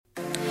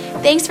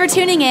Thanks for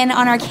tuning in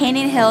on our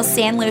Canyon Hills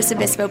San Luis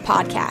Obispo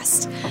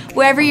podcast.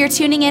 Wherever you're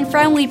tuning in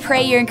from, we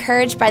pray you're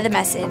encouraged by the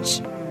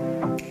message.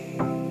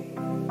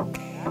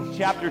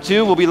 Chapter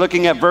 2, we'll be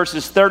looking at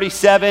verses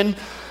 37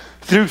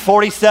 through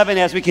 47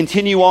 as we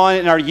continue on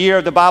in our Year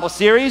of the Bible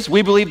series.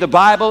 We believe the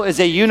Bible is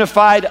a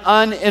unified,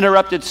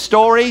 uninterrupted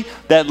story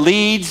that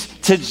leads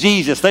to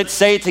Jesus. Let's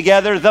say it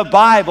together. The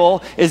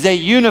Bible is a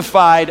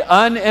unified,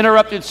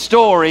 uninterrupted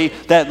story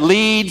that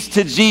leads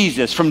to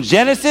Jesus. From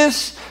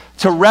Genesis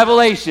to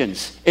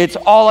Revelations, it's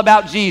all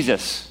about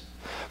Jesus.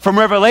 From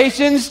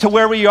Revelations to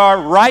where we are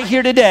right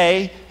here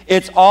today,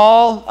 it's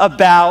all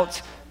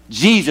about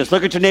Jesus.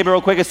 Look at your neighbor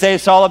real quick and say,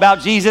 it's all about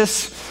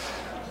Jesus.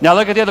 Now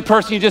look at the other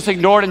person you just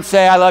ignored and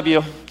say, I love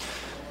you.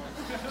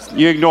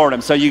 You ignored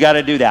him, so you got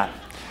to do that.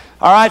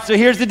 All right, so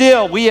here's the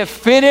deal. We have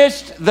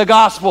finished the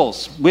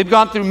Gospels. We've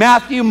gone through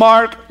Matthew,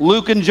 Mark,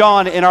 Luke, and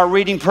John in our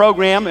reading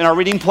program, in our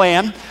reading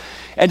plan.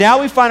 And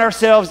now we find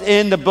ourselves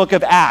in the book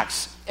of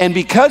Acts. And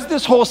because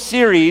this whole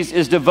series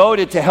is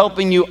devoted to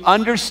helping you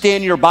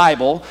understand your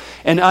Bible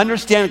and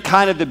understand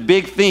kind of the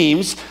big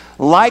themes,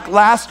 like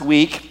last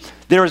week,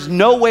 there is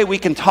no way we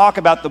can talk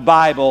about the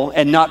Bible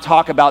and not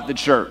talk about the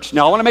church.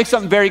 Now, I want to make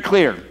something very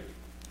clear.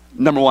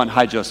 Number one,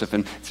 hi, Joseph,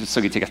 and it's so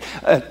good to take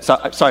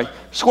us. Sorry,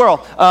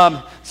 squirrel.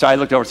 Sorry, I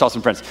looked over, saw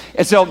some friends.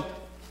 And so,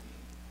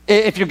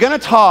 if you're going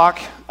to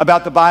talk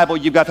about the Bible,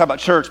 you've got to talk about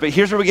church, but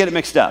here's where we get it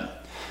mixed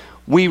up.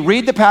 We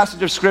read the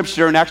passage of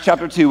Scripture in Acts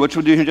chapter 2, which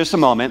we'll do here in just a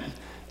moment,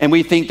 and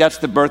we think that's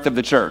the birth of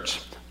the church.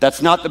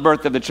 That's not the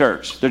birth of the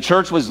church. The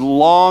church was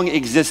long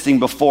existing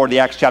before the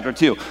Acts chapter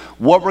 2.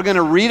 What we're going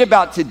to read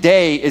about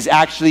today is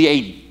actually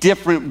a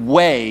different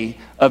way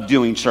of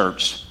doing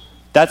church.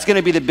 That's going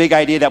to be the big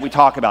idea that we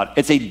talk about.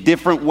 It's a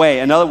different way.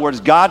 In other words,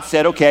 God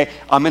said, okay,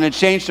 I'm going to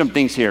change some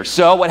things here.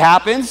 So what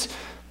happens?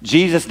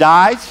 Jesus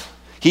dies.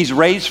 He's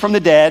raised from the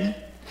dead.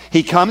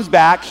 He comes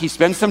back, he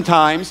spends some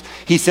time,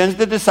 he sends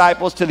the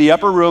disciples to the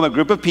upper room, a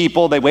group of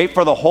people, they wait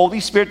for the Holy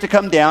Spirit to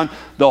come down,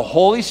 the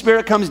Holy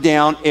Spirit comes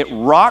down, it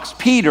rocks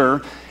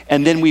Peter,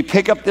 and then we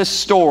pick up this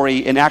story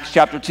in Acts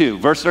chapter 2,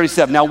 verse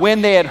 37. Now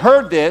when they had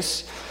heard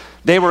this,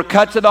 they were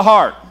cut to the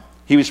heart.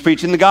 He was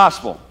preaching the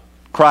gospel.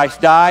 Christ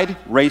died,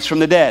 raised from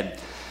the dead.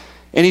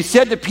 And he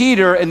said to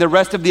Peter and the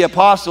rest of the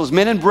apostles,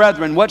 men and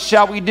brethren, what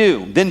shall we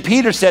do? Then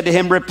Peter said to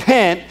him,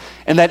 repent,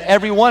 and let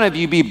every one of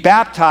you be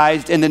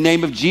baptized in the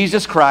name of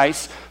Jesus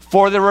Christ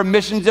for the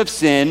remissions of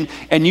sin,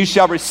 and you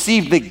shall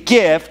receive the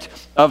gift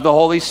of the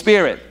Holy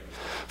Spirit.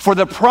 For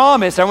the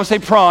promise, I want to say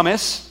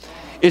promise,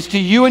 is to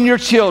you and your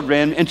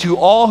children and to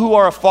all who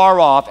are afar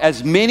off,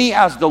 as many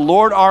as the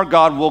Lord our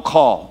God will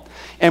call.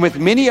 And with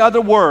many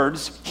other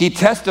words, he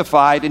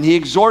testified and he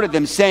exhorted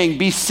them, saying,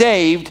 be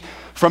saved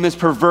from this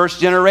perverse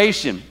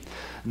generation.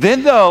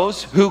 Then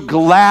those who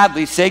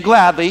gladly, say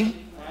gladly,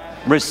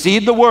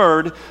 received the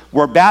word,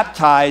 were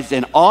baptized,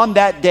 and on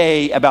that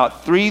day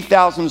about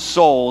 3,000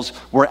 souls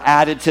were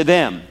added to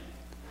them.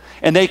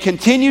 And they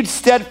continued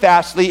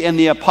steadfastly in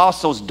the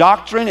apostles'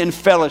 doctrine and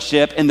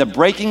fellowship, in the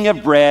breaking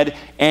of bread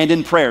and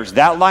in prayers.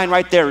 That line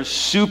right there is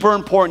super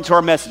important to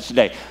our message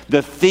today.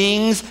 The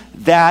things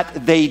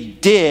that they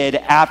did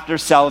after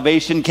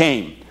salvation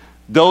came.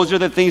 Those are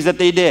the things that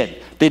they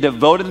did. They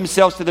devoted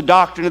themselves to the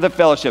doctrine of the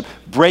fellowship,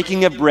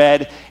 breaking of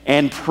bread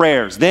and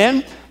prayers.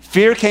 Then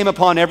fear came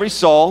upon every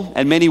soul,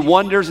 and many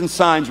wonders and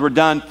signs were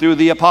done through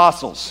the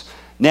apostles.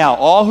 Now,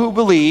 all who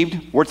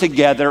believed were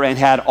together and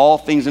had all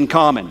things in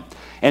common,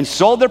 and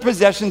sold their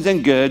possessions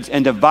and goods,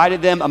 and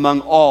divided them among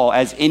all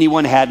as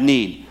anyone had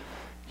need.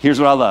 Here's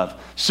what I love.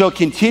 So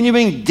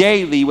continuing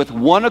daily with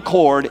one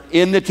accord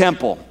in the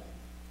temple,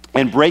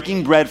 and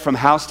breaking bread from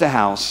house to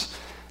house,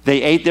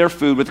 they ate their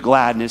food with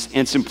gladness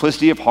and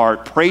simplicity of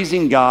heart,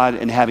 praising God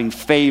and having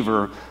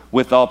favor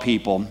with all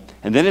people.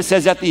 And then it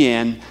says at the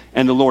end,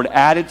 and the Lord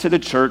added to the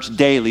church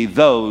daily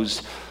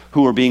those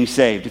who were being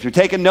saved. If you're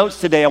taking notes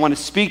today, I want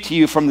to speak to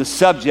you from the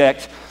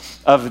subject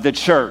of the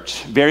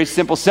church. Very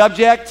simple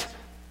subject,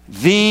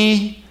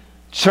 the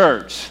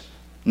church.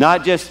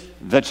 Not just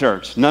the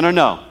church.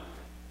 No.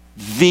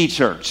 The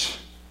church.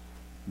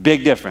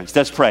 Big difference.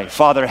 Let's pray.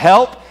 Father,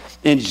 help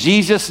in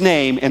Jesus'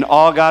 name, and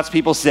all God's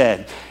people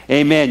said,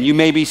 amen. You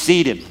may be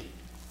seated.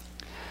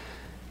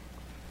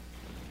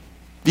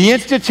 The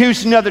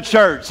institution of the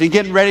church. And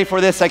getting ready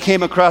for this, I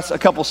came across a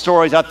couple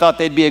stories I thought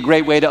they'd be a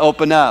great way to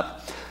open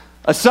up.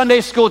 A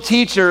Sunday school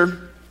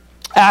teacher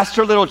asked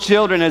her little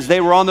children as they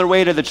were on their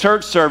way to the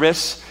church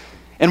service,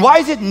 and why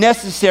is it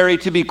necessary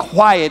to be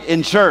quiet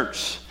in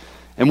church?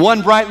 And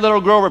one bright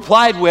little girl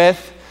replied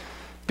with,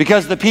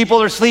 because the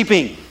people are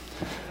sleeping.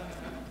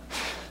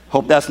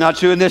 Hope that's not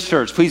true in this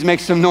church. Please make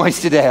some noise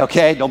today,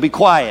 okay? Don't be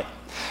quiet.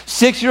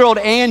 6-year-old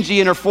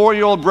Angie and her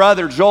 4-year-old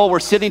brother Joel were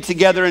sitting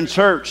together in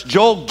church.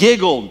 Joel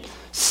giggled,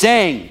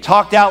 sang,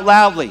 talked out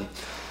loudly.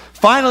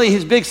 Finally,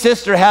 his big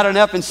sister had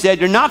enough and said,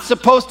 you're not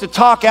supposed to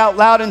talk out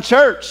loud in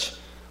church.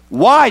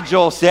 Why,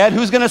 Joel said,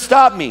 who's going to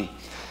stop me?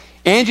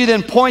 Angie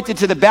then pointed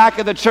to the back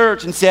of the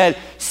church and said,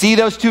 see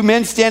those two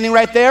men standing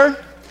right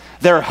there?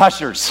 They're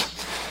hushers.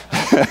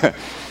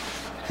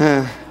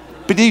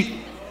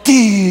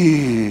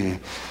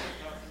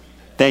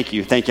 Thank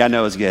you. I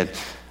know it's good.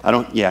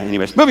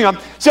 Anyways, moving on.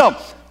 So,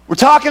 we're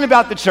talking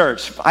about the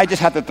church. I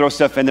just have to throw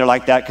stuff in there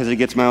like that because it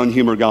gets my own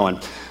humor going.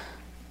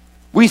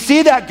 We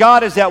see that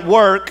God is at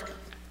work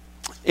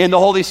in the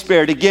Holy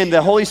Spirit. Again,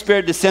 the Holy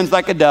Spirit descends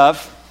like a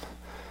dove.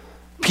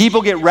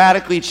 People get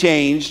radically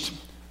changed.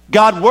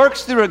 God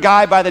works through a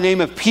guy by the name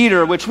of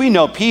Peter, which we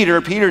know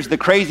Peter. Peter's the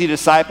crazy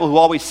disciple who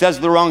always says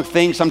the wrong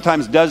thing,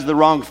 sometimes does the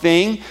wrong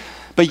thing.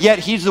 But yet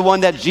he's the one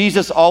that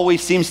Jesus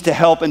always seems to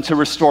help and to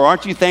restore.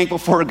 Aren't you thankful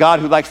for a God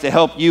who likes to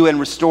help you and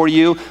restore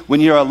you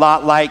when you're a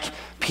lot like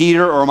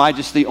Peter? Or am I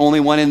just the only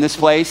one in this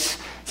place?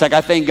 It's like,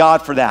 I thank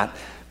God for that.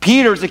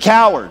 Peter's a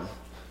coward.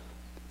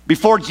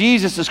 Before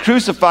Jesus is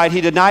crucified, he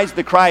denies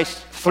the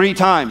Christ 3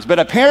 times. But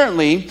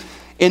apparently,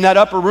 in that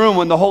upper room,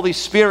 when the Holy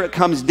Spirit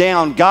comes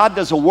down, God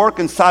does a work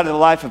inside of the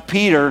life of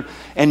Peter,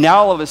 and now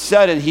all of a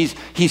sudden,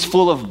 he's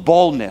full of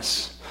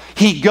boldness.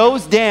 He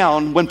goes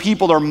down when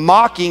people are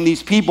mocking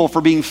these people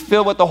for being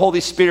filled with the Holy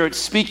Spirit,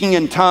 speaking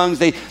in tongues.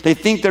 They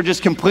think they're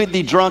just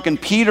completely drunk.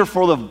 And Peter,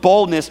 full of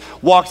boldness,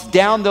 walks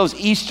down those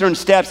eastern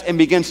steps and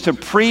begins to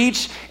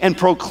preach and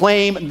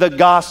proclaim the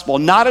gospel.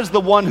 Not as the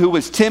one who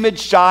was timid,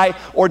 shy,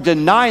 or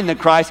denying the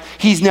Christ.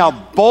 He's now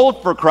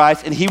bold for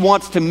Christ, and he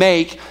wants to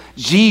make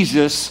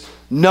Jesus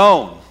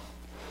known.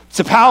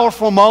 It's a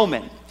powerful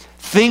moment.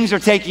 Things are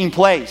taking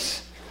place.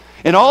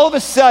 And all of a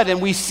sudden,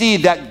 we see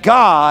that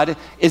God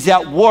is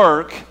at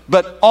work,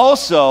 but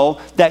also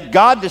that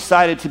God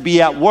decided to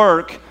be at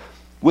work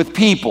with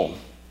people.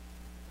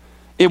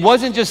 It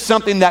wasn't just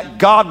something that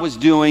God was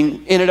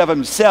doing in and of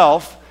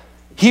himself.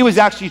 He was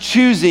actually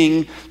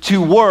choosing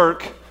to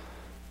work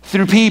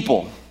through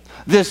people.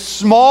 This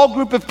small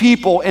group of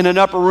people in an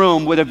upper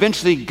room would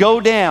eventually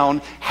go down,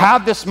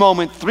 have this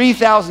moment.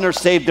 3,000 are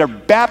saved. They're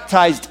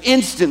baptized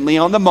instantly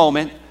on the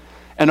moment.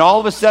 And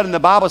all of a sudden, the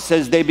Bible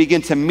says they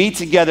begin to meet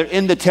together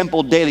in the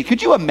temple daily.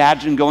 Could you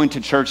imagine going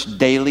to church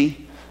daily?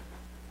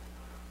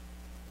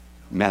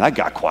 Man, that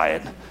got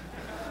quiet. Man,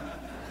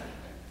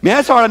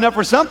 that's hard enough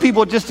for some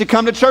people just to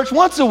come to church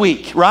once a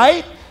week,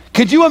 right?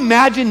 Could you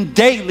imagine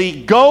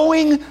daily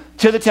going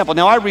to the temple?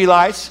 Now, I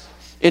realize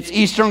it's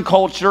Eastern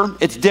culture.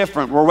 It's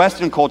different. We're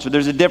Western culture.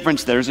 There's a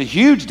difference there. There's a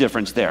huge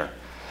difference there.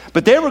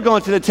 But they were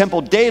going to the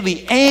temple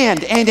daily, and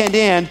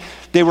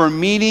they were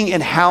meeting in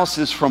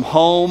houses from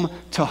home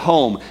to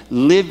home,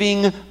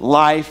 living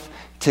life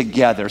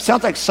together.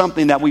 Sounds like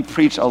something that we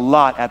preach a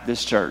lot at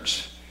this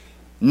church.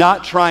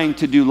 Not trying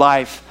to do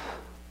life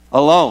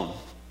alone.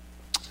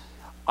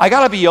 I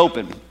gotta be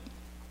open.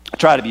 I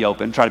try to be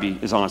open, try to be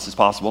as honest as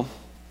possible.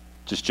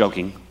 Just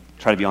joking.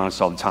 Try to be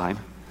honest all the time.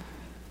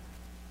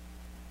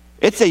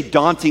 It's a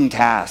daunting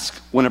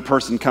task when a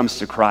person comes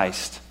to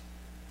Christ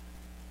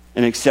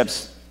and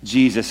accepts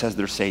Jesus as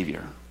their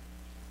Savior.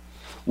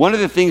 One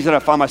of the things that I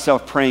find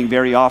myself praying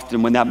very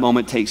often when that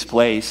moment takes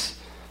place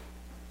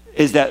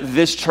is that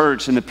this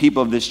church and the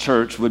people of this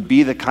church would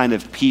be the kind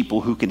of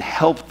people who can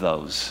help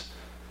those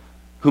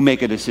who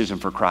make a decision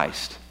for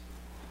Christ.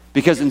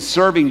 Because in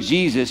serving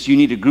Jesus, you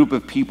need a group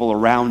of people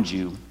around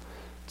you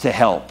to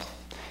help.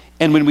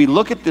 And when we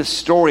look at this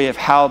story of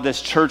how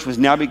this church was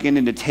now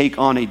beginning to take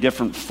on a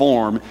different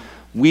form,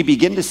 we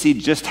begin to see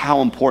just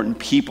how important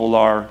people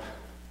are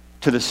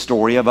to the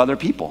story of other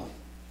people.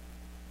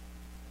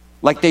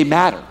 Like they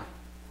matter.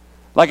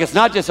 Like it's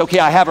not just, okay,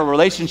 I have a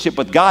relationship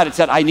with God. It's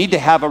that I need to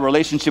have a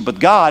relationship with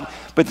God,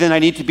 but then I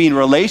need to be in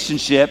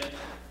relationship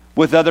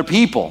with other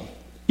people.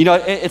 You know,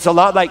 it's a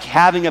lot like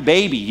having a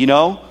baby, you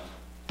know?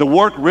 The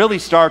work really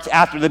starts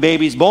after the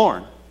baby's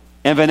born.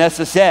 And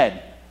Vanessa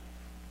said,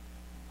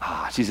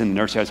 she's in the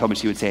nursery. I was hoping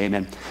she would say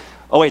amen.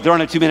 Oh wait, they're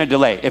on a 2-minute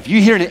delay. If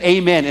you hear an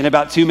amen in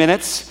about 2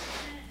 minutes,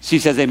 she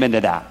says amen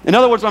to that. In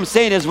other words, what I'm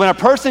saying is when a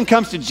person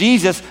comes to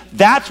Jesus,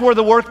 that's where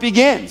the work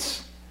begins.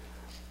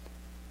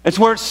 It's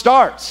where it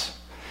starts.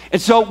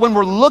 And so when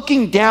we're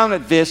looking down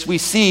at this, we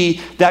see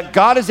that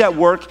God is at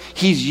work.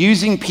 He's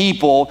using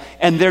people,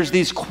 and there's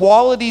these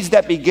qualities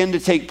that begin to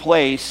take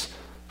place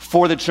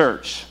for the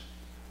church.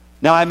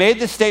 Now, I made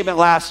this statement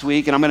last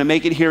week, and I'm going to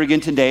make it here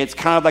again today. It's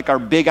kind of like our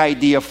big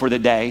idea for the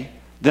day.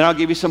 Then I'll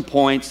give you some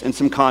points and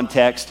some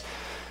context,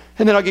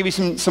 and then I'll give you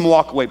some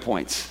walkaway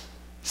points.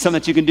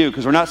 Something that you can do,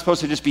 because we're not supposed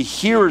to just be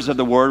hearers of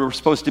the word. We're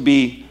supposed to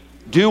be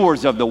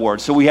doers of the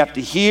word. So we have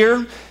to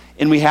hear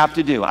and we have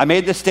to do. I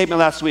made this statement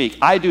last week.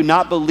 I do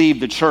not believe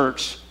the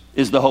church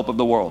is the hope of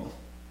the world.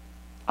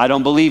 I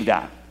don't believe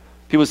that.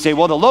 People say,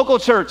 well, the local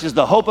church is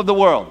the hope of the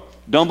world.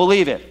 Don't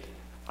believe it.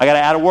 I got to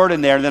add a word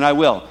in there, and then I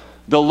will.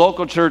 The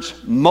local church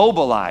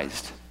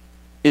mobilized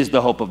is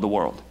the hope of the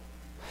world.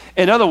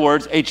 In other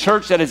words, a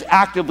church that is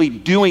actively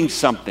doing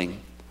something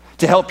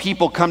to help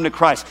people come to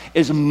Christ,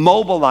 is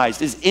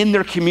mobilized, is in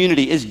their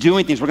community, is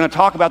doing things. We're going to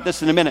talk about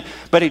this in a minute.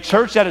 But a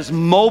church that is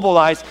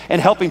mobilized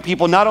and helping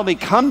people not only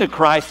come to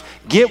Christ,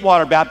 get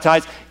water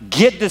baptized,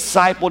 get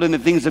discipled in the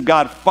things of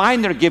God,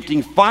 find their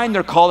gifting, find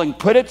their calling,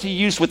 put it to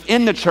use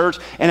within the church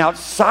and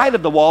outside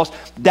of the walls.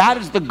 That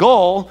is the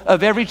goal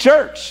of every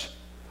church.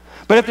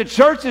 But if the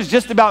church is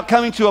just about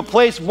coming to a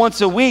place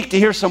once a week to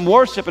hear some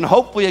worship and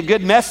hopefully a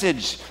good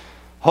message,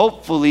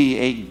 hopefully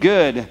a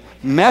good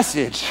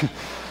message.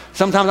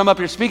 Sometimes I'm up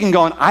here speaking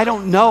going, I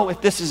don't know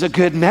if this is a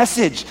good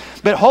message.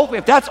 But hopefully,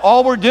 if that's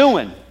all we're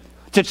doing,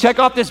 to check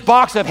off this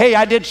box of, hey,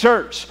 I did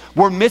church,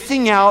 we're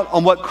missing out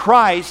on what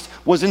Christ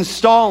was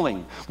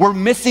installing. We're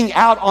missing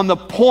out on the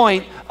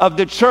point of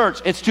the church.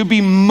 It's to be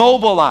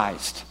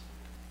mobilized,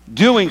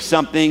 doing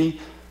something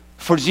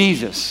for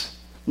Jesus,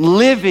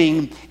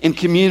 living in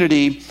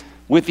community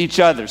with each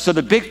other. So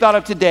the big thought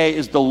of today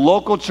is the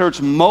local church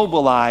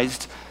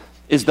mobilized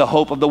is the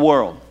hope of the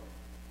world.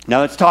 Now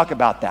let's talk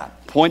about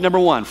that. Point number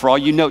one, for all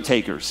you note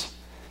takers,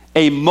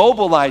 a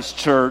mobilized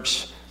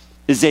church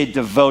is a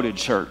devoted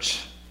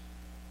church.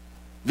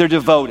 They're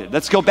devoted.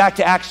 Let's go back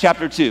to Acts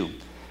chapter 2.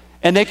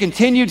 And they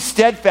continued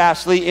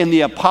steadfastly in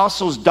the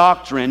apostles'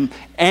 doctrine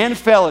and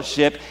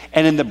fellowship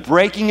and in the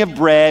breaking of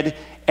bread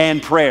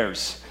and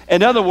prayers.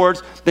 In other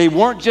words, they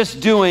weren't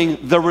just doing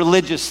the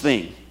religious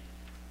thing.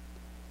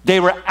 They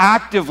were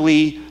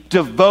actively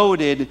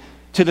devoted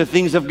to the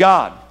things of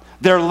God.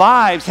 Their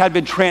lives had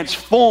been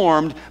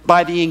transformed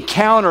by the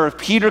encounter of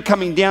Peter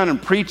coming down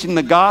and preaching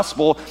the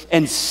gospel,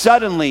 and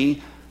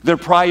suddenly their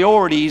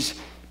priorities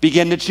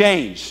began to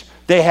change.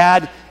 They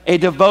had a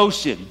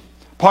devotion.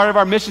 Part of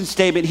our mission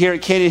statement here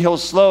at Canyon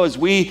Hills SLO is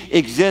we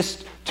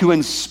exist to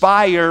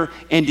inspire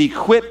and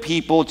equip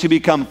people to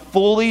become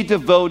fully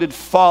devoted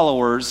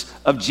followers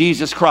of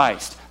Jesus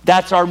Christ.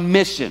 That's our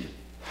mission.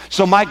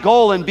 So my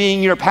goal in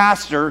being your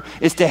pastor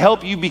is to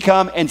help you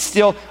become and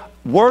still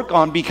work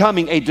on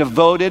becoming a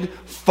devoted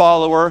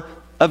follower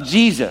of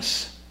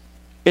Jesus.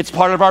 It's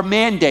part of our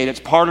mandate. It's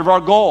part of our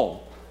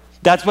goal.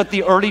 That's what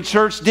the early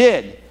church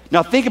did.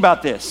 Now think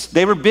about this.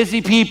 They were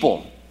busy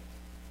people.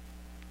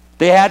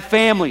 They had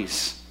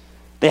families.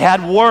 They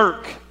had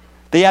work.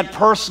 They had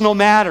personal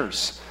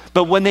matters.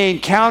 But when they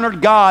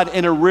encountered God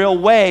in a real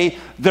way,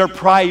 their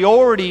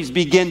priorities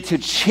began to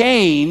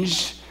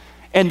change,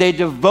 and they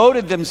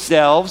devoted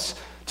themselves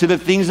to the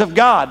things of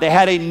God. They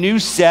had a new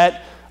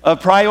set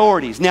of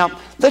priorities. Now,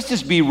 let's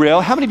just be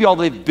real. How many of y'all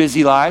live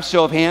busy lives?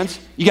 Show of hands.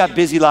 You got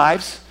busy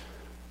lives?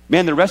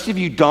 Man, the rest of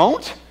you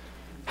don't?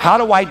 How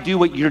do I do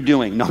what you're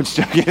doing? No, I'm just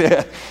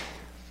joking.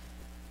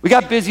 We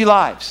got busy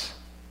lives.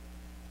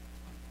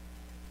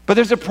 But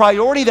there's a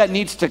priority that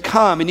needs to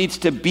come. It needs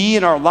to be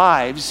in our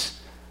lives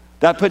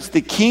that puts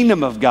the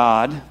kingdom of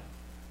God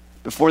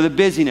before the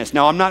busyness.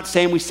 Now, I'm not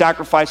saying we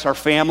sacrifice our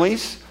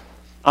families.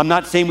 I'm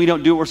not saying we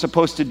don't do what we're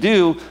supposed to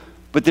do,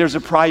 but there's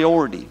a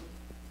priority.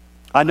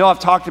 I know I've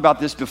talked about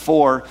this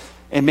before,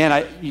 and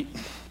man,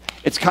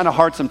 it's kind of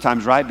hard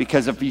sometimes, right?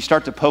 Because if you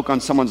start to poke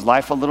on someone's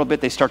life a little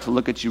bit, they start to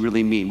look at you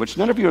really mean, which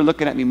none of you are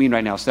looking at me mean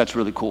right now, so that's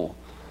really cool.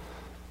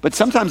 But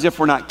sometimes if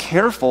we're not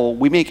careful,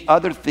 we make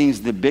other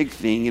things the big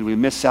thing, and we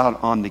miss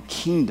out on the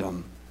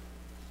kingdom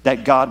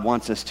that God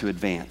wants us to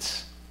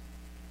advance.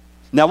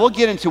 Now, we'll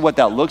get into what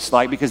that looks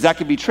like, because that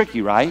could be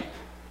tricky, right?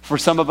 For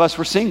some of us,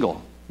 we're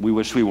single. We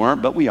wish we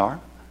weren't, but we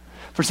are.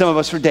 For some of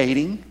us, we're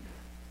dating.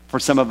 For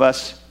some of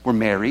us, we're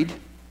married.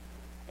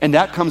 And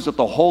that comes with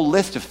a whole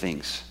list of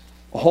things,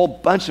 a whole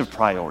bunch of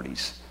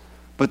priorities.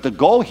 But the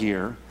goal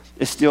here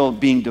is still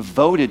being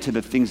devoted to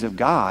the things of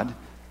God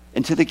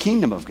and to the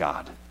kingdom of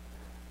God.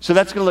 So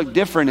that's going to look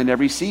different in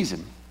every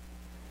season.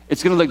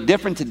 It's going to look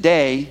different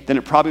today than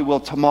it probably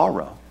will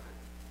tomorrow.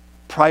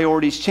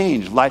 Priorities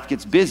change. Life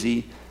gets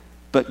busy.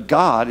 But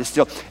God is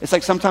still, it's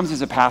like sometimes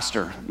as a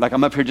pastor, like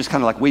I'm up here just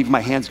kind of like waving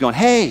my hands going,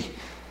 hey,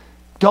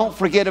 don't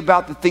forget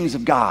about the things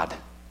of God.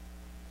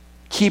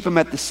 Keep them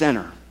at the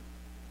center.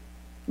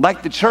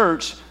 Like the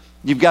church,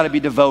 you've got to be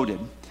devoted.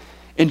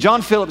 In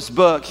John Phillips'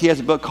 book, he has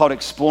a book called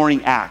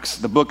Exploring Acts,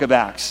 the book of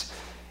Acts.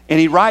 And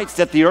he writes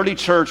that the early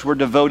church were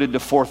devoted to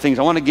four things.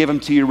 I want to give them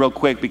to you real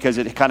quick because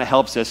it kind of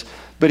helps us.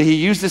 But he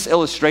used this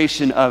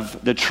illustration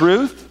of the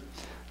truth,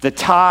 the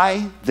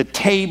tie, the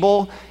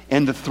table,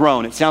 and the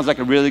throne. It sounds like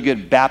a really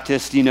good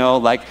Baptist,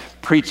 like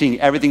preaching.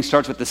 Everything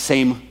starts with the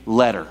same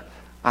letter.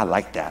 I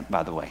like that,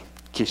 by the way,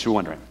 in case you're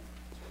wondering.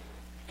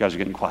 You guys are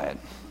getting quiet.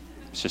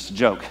 It's just a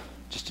joke,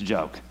 just a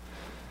joke.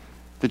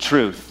 The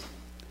truth.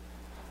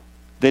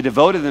 They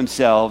devoted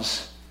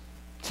themselves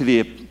to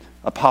the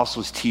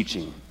apostles'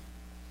 teaching.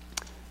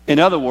 In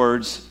other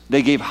words,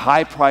 they gave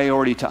high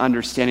priority to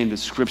understanding the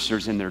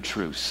scriptures and their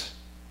truths.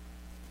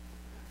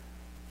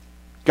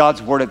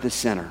 God's word at the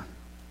center.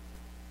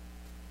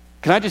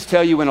 Can I just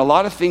tell you, when a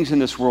lot of things in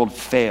this world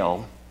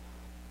fail,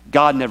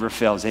 God never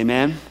fails,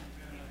 amen?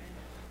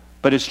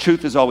 But his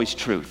truth is always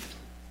truth.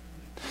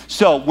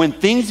 So when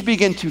things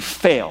begin to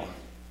fail,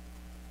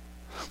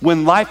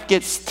 when life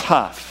gets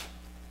tough,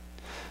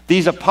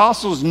 these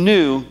apostles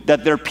knew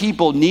that their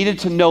people needed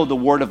to know the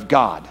word of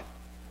God.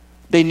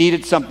 They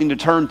needed something to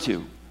turn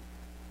to.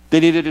 They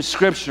needed a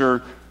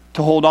scripture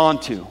to hold on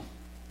to.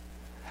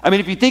 I mean,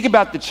 if you think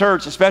about the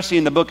church, especially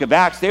in the book of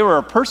Acts, they were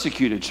a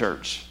persecuted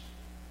church.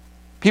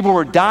 People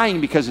were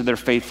dying because of their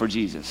faith for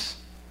Jesus.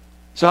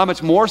 So how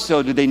much more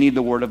so do they need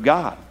the word of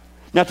God?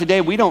 Now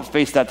today we don't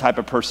face that type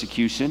of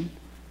persecution,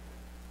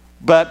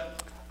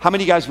 but how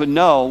many of you guys would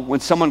know when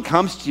someone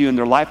comes to you and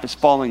their life is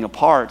falling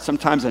apart,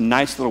 sometimes a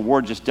nice little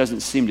word just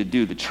doesn't seem to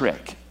do the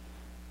trick.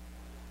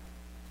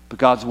 But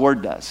God's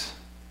word does.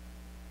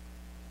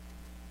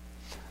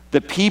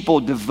 the people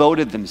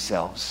devoted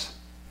themselves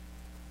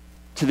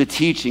to the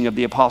teaching of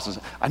the apostles.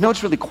 I know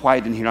it's really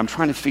quiet in here. I'm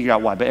trying to figure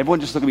out why, but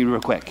everyone just look at me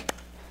real quick.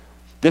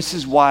 This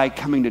is why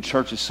coming to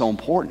church is so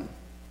important.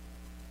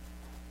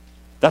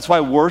 That's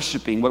why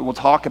worshiping, what we'll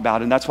talk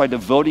about, and that's why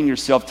devoting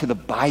yourself to the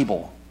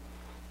Bible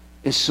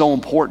is so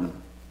important.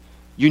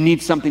 You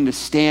need something to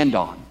stand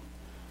on.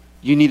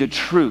 You need a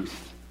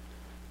truth.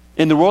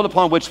 In the world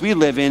upon which we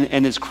live in,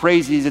 and as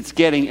crazy as it's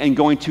getting and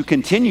going to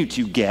continue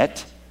to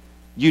get,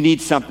 you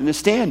need something to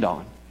stand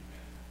on.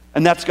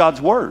 And that's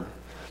God's word.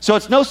 So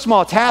it's no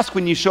small task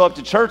when you show up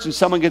to church and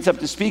someone gets up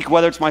to speak,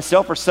 whether it's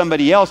myself or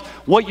somebody else.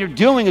 What you're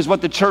doing is what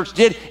the church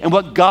did and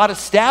what God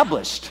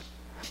established.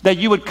 That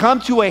you would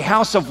come to a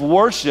house of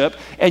worship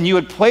and you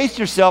would place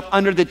yourself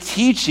under the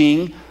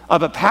teaching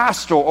of a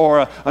pastor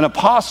or an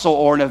apostle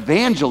or an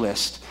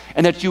evangelist,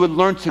 and that you would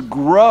learn to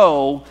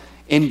grow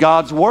in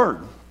God's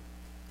word,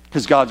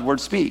 because God's word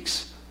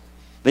speaks.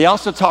 They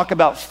also talk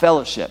about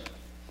fellowship.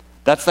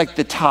 That's like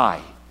the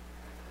tie.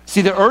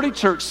 See, the early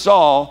church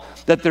saw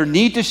that their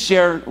need to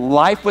share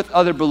life with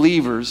other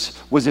believers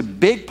was a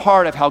big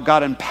part of how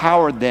God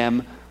empowered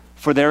them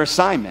for their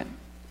assignment.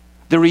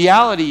 The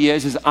reality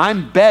is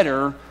I'm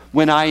better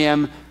when I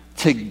am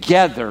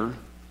together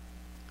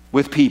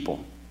with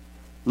people.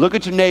 Look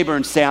at your neighbor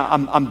and say,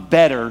 I'm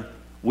better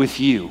with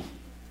you.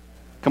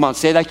 Come on,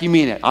 say it like you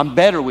mean it. I'm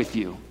better with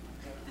you.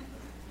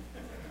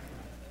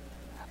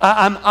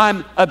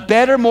 I'm a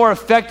better, more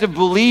effective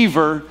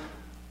believer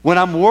when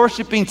I'm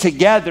worshiping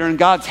together in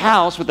God's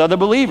house with other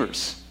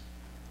believers.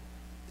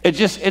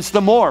 It's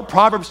the more.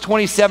 Proverbs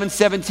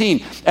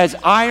 27:17. As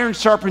iron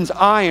sharpens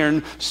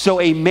iron, so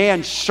a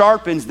man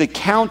sharpens the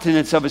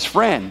countenance of his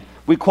friend.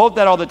 We quote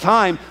that all the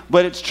time,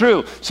 but it's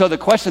true. So the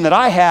question that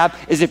I have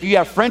is, if you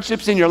have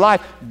friendships in your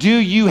life, do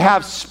you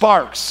have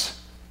sparks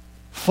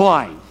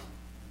flying?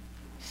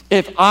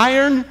 If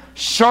iron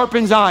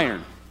sharpens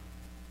iron,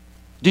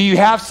 do you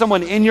have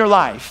someone in your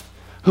life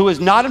who is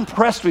not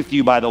impressed with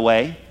you, by the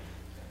way?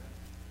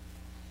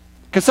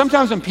 Because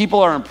sometimes when people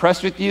are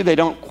impressed with you, they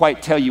don't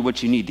quite tell you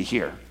what you need to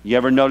hear. You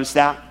ever notice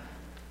that?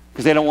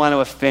 Because they don't want to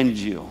offend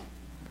you.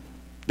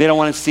 They don't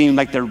want to seem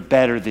like they're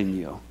better than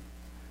you.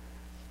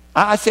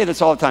 I say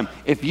this all the time.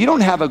 If you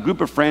don't have a group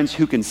of friends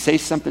who can say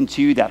something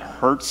to you that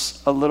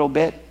hurts a little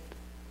bit,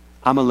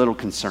 I'm a little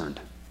concerned.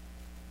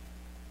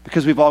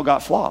 Because we've all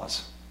got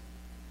flaws.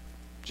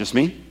 Just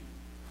me?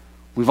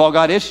 We've all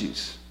got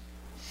issues.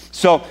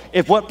 So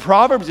if what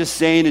Proverbs is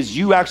saying is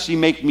you actually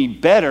make me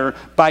better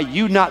by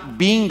you not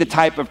being the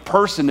type of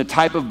person, the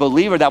type of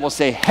believer that will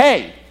say,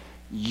 hey,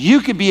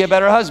 you could be a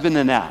better husband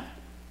than that.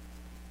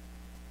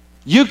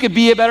 You could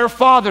be a better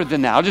father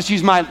than that. I'll just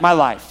use my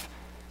life.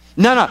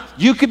 No,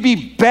 you could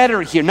be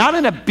better here. Not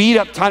in a beat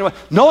up kind of way.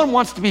 No one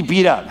wants to be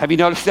beat up. Have you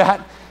noticed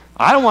that?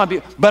 I don't want to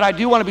be, but I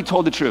do want to be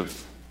told the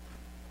truth.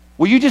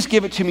 Will you just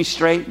give it to me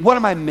straight? What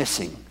am I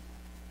missing?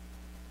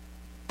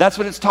 That's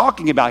what it's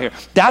talking about here.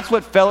 That's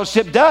what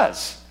fellowship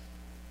does.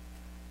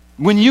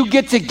 When you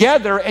get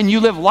together and you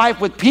live life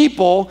with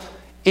people,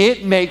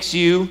 it makes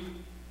you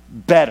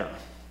better.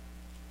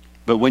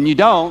 But when you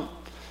don't,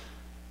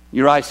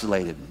 you're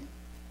isolated.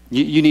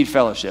 You need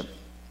fellowship.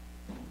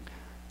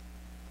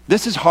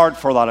 This is hard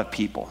for a lot of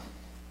people.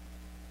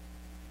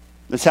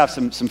 Let's have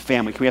some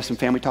family. Can we have some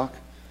family talk?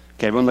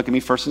 Okay, everyone look at me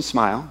first and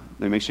smile.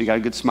 Let me make sure you got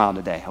a good smile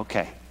today.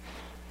 Okay.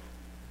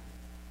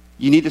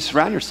 You need to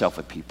surround yourself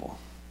with people.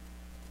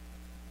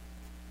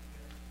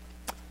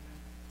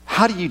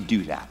 How do you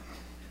do that?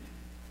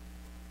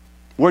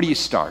 Where do you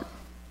start?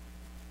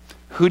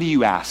 Who do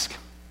you ask?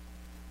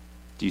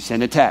 Do you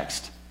send a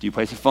text? Do you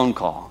place a phone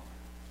call?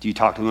 Do you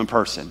talk to them in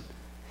person?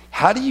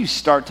 How do you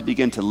start to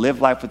begin to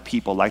live life with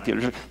people like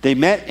they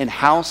met in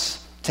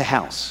house to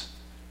house?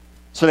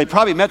 So they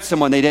probably met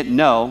someone they didn't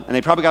know, and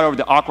they probably got over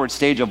the awkward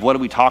stage of what do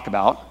we talk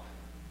about?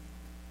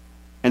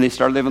 And they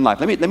started living life.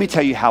 Let me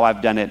tell you how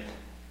I've done it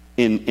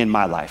in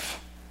my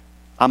life.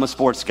 I'm a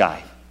sports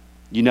guy.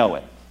 You know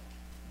it.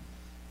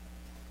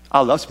 I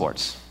love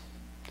sports.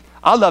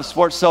 I love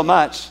sports so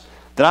much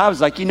that I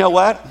was like, you know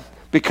what?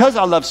 Because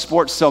I love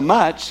sports so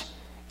much,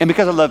 and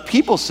because I love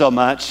people so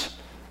much,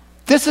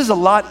 this is a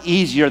lot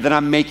easier than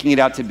I'm making it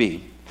out to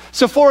be.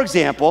 So for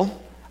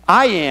example,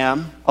 I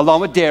am,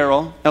 along with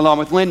Daryl, and along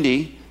with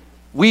Lindy,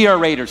 we are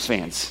Raiders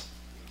fans.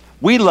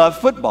 We love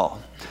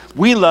football.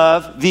 We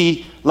love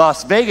the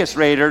Las Vegas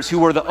Raiders, who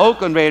were the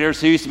Oakland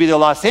Raiders, who used to be the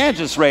Los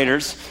Angeles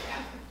Raiders.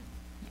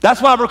 That's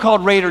why we're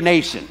called Raider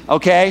Nation,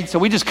 okay? So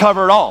we just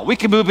cover it all. We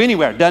can move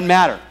anywhere, doesn't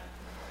matter.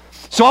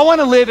 So I want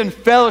to live in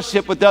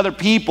fellowship with other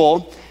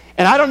people,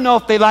 and I don't know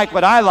if they like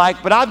what I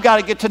like, but I've got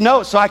to get to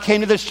know it. So I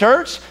came to this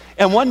church,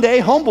 and one day,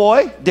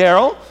 homeboy,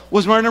 Daryl,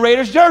 was wearing a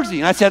Raiders jersey,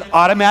 and I said,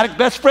 automatic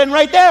best friend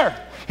right there.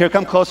 Here,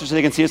 come closer so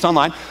they can see us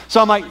online.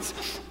 So I'm like,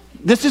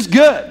 this is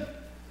good.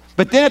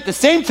 But then at the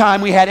same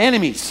time, we had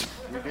enemies.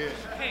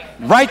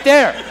 Right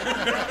there.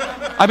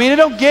 I mean, I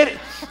don't get it.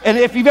 And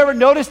if you've ever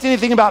noticed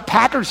anything about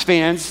Packers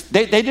fans,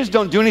 they just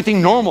don't do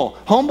anything normal.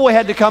 Homeboy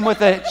had to come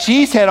with a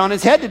cheese head on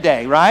his head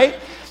today, right?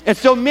 And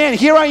so, man,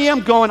 here I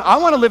am going, I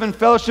want to live in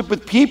fellowship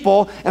with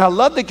people, and I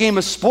love the game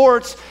of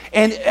sports,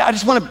 and I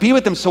just want to be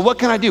with them. So what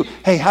can I do?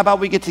 Hey, how about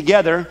we get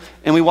together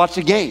and we watch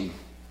a game?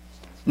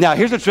 Now,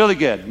 here's what's really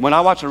good. When I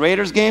watch a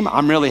Raiders game,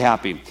 I'm really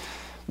happy.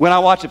 When I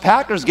watch a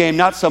Packers game,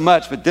 not so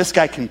much, but this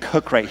guy can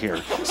cook right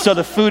here. So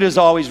the food is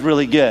always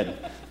really good.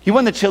 He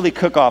won the chili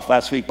cook-off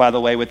last week, by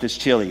the way, with this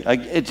chili.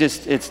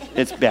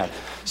 It's bad.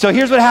 So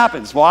here's what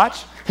happens.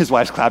 Watch. His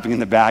wife's clapping in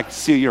the back.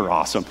 Sue, you're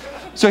awesome.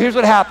 So here's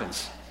what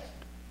happens.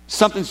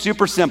 Something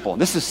super simple.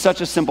 This is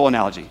such a simple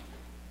analogy.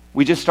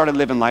 We just started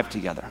living life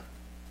together.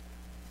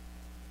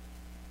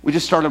 We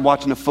just started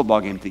watching a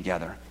football game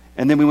together.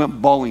 And then we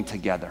went bowling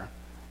together.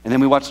 And then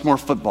we watched more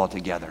football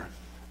together.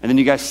 And then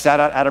you guys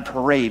sat out at a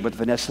parade with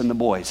Vanessa and the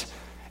boys.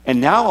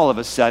 And now all of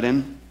a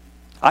sudden,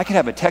 I could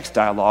have a text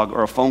dialogue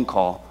or a phone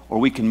call, or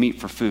we can meet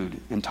for food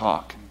and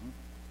talk.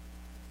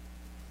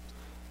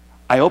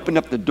 I opened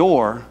up the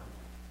door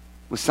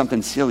with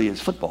something silly as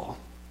football.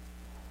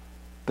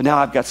 But now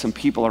I've got some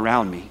people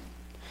around me.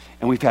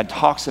 And we've had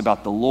talks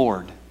about the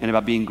Lord and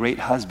about being great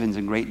husbands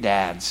and great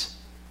dads.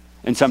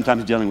 And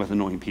sometimes dealing with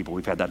annoying people.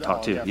 We've had that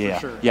talk too. Yeah,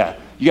 for sure. Yeah.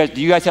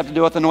 Do you guys have to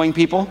deal with annoying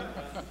people?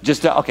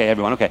 Okay,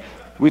 everyone, okay.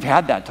 We've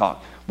had that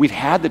talk. We've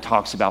had the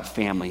talks about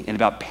family and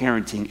about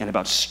parenting and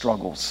about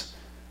struggles.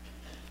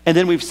 And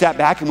then we've sat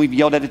back and we've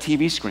yelled at a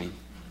TV screen.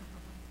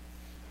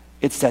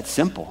 It's that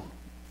simple.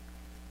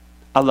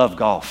 I love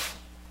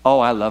golf. Oh,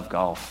 I love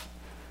golf.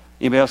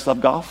 Anybody else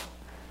love golf?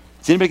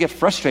 Does anybody get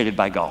frustrated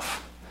by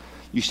golf?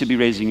 You should be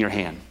raising your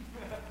hand.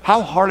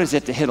 How hard is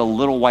it to hit a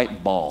little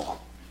white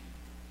ball?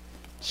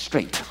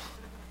 Straight.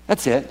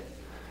 That's it.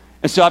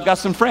 And so I've got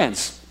some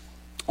friends,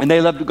 and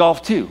they love to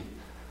golf too.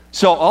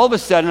 So all of a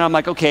sudden, I'm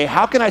like, okay,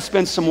 how can I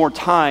spend some more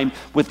time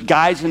with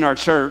guys in our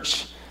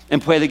church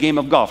and play the game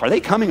of golf? Are they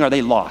coming or are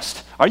they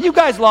lost? Are you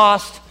guys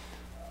lost?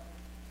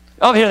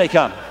 Oh, here they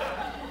come.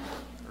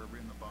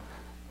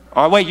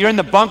 Oh, wait, you're in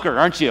the bunker,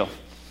 aren't you?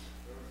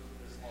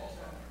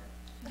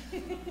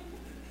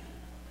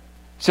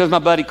 So here's my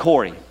buddy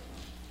Corey.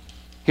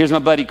 Here's my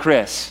buddy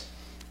Chris.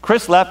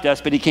 Chris left us,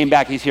 but he came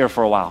back. He's here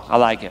for a while. I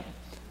like it.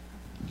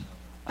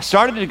 I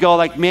started to go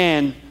like,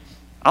 man,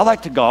 I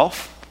like to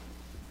golf.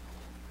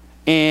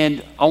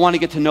 And I want to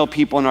get to know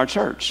people in our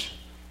church.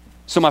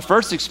 So my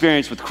first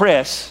experience with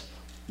Chris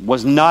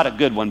was not a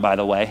good one, by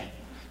the way.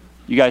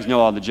 You guys know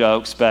all the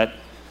jokes, but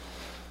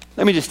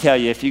let me just tell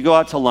you, if you go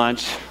out to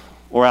lunch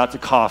or out to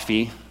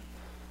coffee,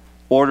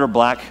 order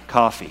black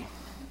coffee.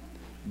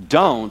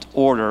 Don't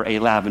order a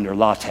lavender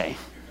latte.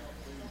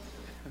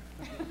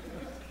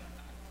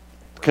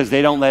 Because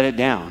they don't let it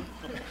down.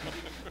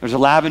 There's a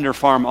lavender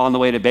farm on the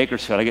way to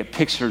Bakersfield. I get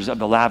pictures of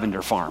the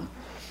lavender farm.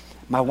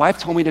 My wife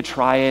told me to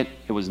try it.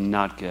 It was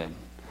not good.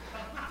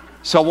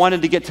 So I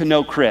wanted to get to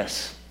know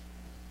Chris.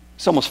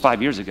 It's almost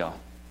 5 years ago.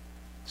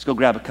 Let's go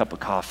grab a cup of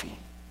coffee.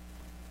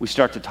 We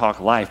start to talk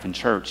life in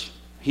church.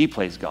 He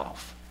plays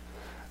golf.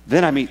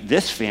 Then I meet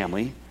this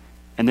family,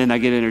 and then I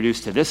get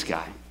introduced to this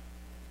guy.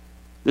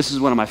 This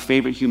is one of my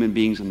favorite human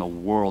beings in the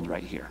world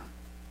right here.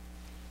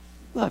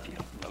 Love you.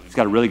 He's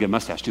got a really good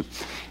mustache too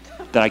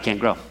that I can't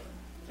grow.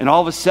 And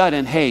all of a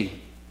sudden, hey,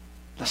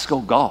 let's go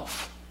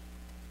golf.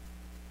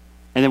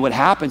 And then what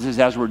happens is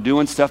as we're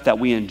doing stuff that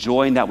we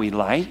enjoy and that we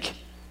like,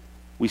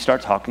 we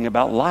start talking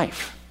about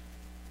life.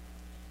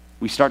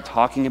 We start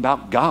talking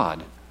about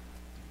God.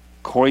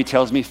 Corey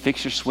tells me,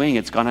 fix your swing.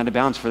 It's gone out of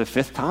bounds for the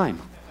 5th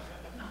time.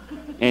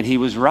 And he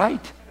was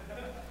right.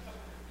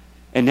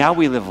 And now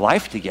we live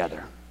life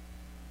together.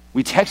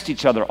 We text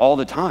each other all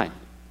the time.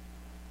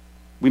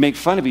 We make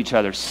fun of each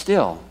other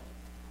still.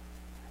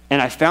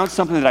 And I found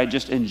something that I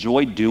just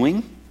enjoyed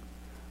doing,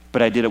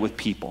 but I did it with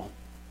people.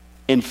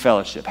 In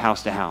fellowship,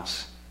 house to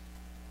house.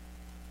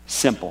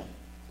 Simple.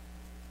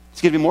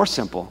 It's going to be more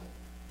simple.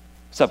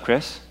 What's up,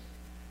 Chris?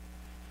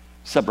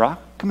 What's up, Brock?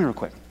 Come here real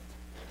quick.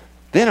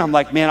 Then I'm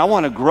like, man, I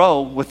want to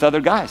grow with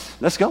other guys.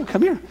 Let's go.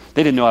 Come here.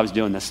 They didn't know I was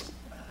doing this.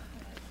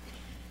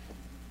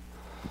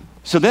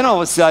 So then all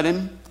of a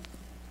sudden,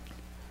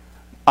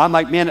 I'm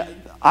like, man,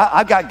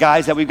 I've got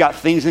guys that we've got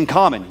things in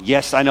common.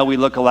 Yes, I know we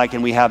look alike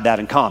and we have that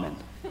in common.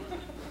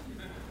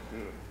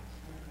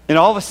 And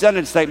all of a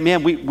sudden, it's like,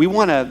 man, we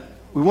want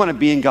to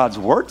be in God's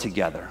Word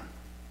together.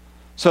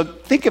 So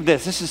think of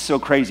this. This is so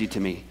crazy to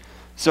me.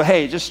 So,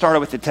 hey, just started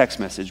with the text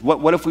message.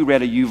 What if we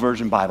read a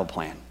YouVersion Bible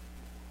plan?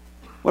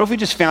 What if we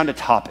just found a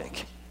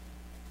topic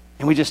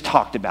and we just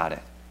talked about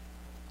it?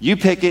 You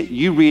pick it,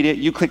 you read it,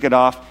 you click it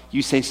off,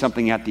 you say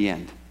something at the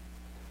end.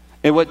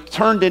 And what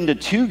turned into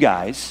 2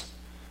 guys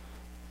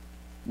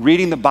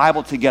reading the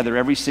Bible together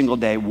every single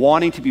day,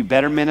 wanting to be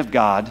better men of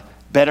God,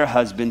 better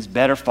husbands,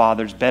 better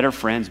fathers, better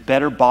friends,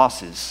 better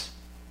bosses,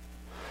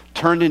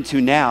 turned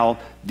into now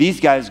these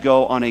guys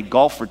go on a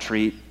golf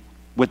retreat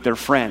with their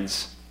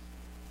friends.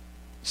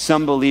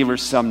 Some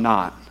believers, some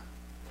not.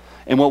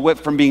 And what went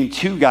from being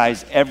 2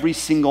 guys every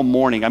single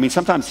morning, I mean,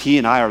 sometimes he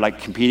and I are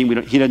like competing,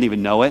 he doesn't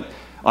even know it,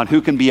 on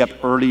who can be up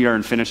earlier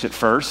and finish it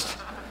first.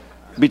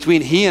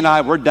 Between he and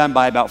I, we're done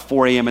by about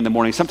 4 a.m. in the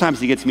morning. Sometimes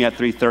he gets me at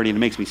 3:30 and it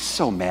makes me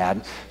so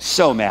mad,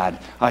 so mad.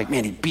 Like,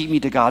 man, he beat me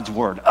to God's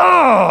word.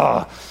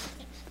 Oh!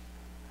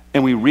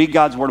 And we read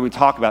God's word and we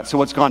talk about it. So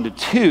what's gone to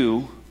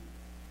 2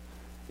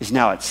 is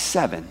now at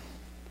 7.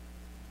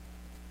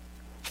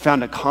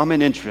 Found a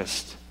common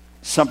interest,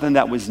 something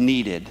that was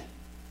needed,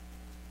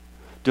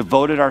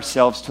 devoted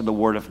ourselves to the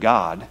word of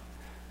God,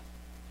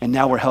 and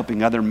now we're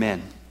helping other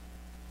men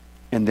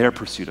in their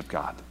pursuit of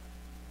God.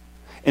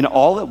 And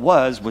all it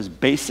was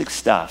basic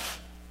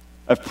stuff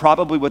of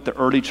probably what the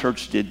early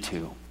church did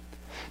too.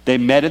 They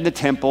met in the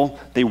temple,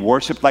 they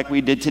worshiped like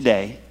we did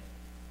today,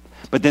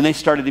 but then they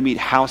started to meet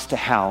house to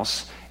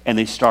house and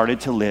they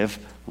started to live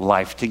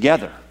life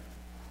together.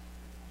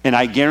 And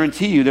I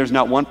guarantee you there's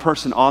not one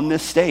person on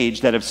this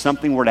stage that if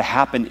something were to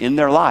happen in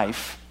their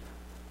life,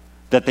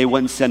 that they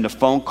wouldn't send a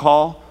phone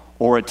call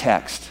or a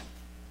text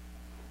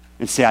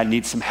and say, I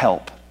need some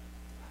help.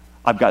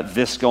 I've got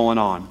this going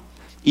on.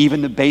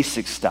 Even the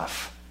basic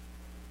stuff.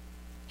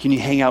 Can you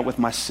hang out with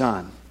my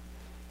son?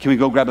 Can we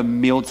go grab a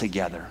meal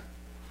together?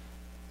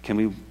 Can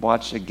we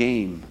watch a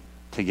game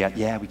together?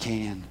 Yeah, we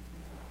can.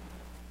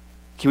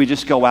 Can we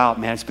just go out?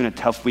 Man, it's been a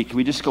tough week. Can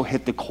we just go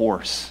hit the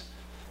course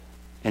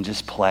and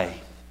just play?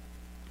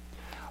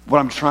 What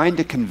I'm trying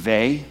to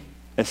convey,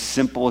 as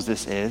simple as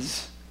this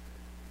is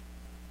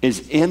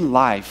in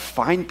life,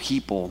 find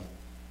people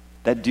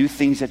that do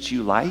things that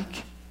you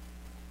like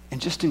and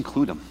just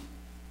include them.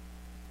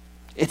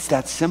 It's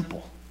that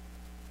simple.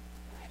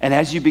 And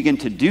as you begin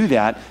to do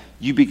that,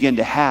 you begin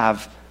to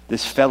have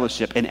this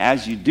fellowship. And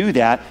as you do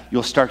that,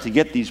 you'll start to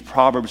get these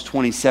Proverbs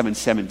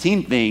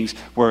 27:17 things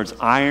where it's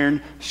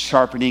iron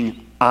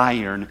sharpening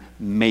iron,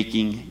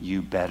 making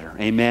you better.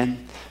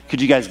 Amen?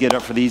 Could you guys get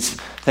up for these?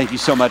 Thank you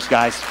so much,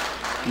 guys.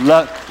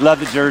 Love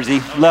the jersey.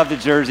 Love the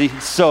jersey.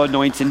 So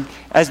anointing.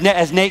 As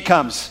Nate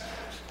comes,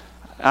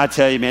 I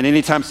tell you, man,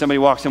 anytime somebody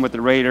walks in with the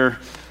Raider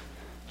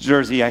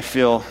jersey, I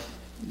feel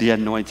the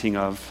anointing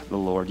of the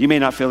Lord. You may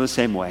not feel the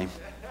same way,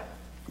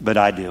 but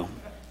I do.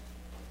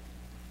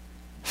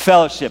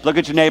 Fellowship. Look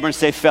at your neighbor and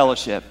say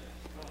fellowship.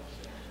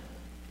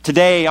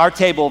 Today, our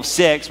table of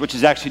 6, which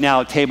is actually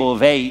now a table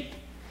of 8,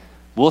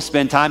 we'll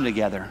spend time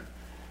together.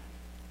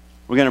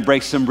 We're going to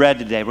break some bread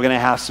today. We're going to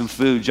have some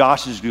food.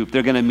 Josh's group,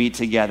 they're going to meet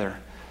together.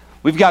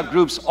 We've got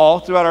groups all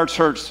throughout our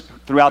church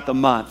throughout the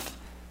month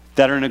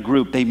that are in a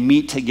group. They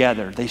meet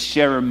together. They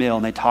share a meal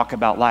and they talk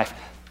about life.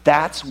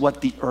 That's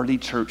what the early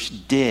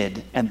church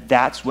did, and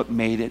that's what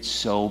made it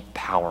so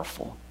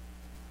powerful.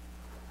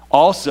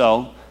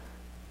 Also,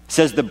 it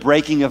says the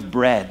breaking of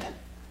bread.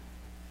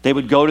 They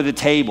would go to the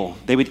table.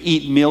 They would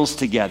eat meals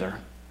together.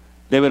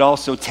 They would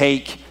also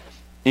take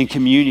in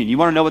communion. You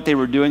want to know what they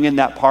were doing in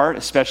that part,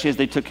 especially as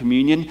they took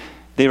communion?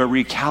 They were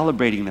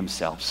recalibrating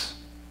themselves.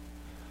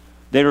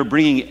 They were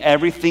bringing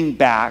everything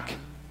back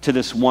to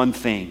this one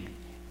thing.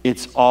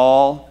 It's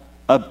all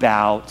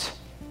about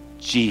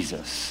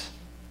Jesus.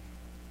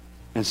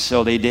 And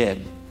so they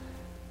did.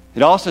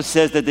 It also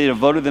says that they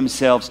devoted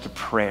themselves to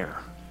prayer.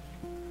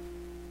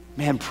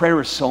 Man, prayer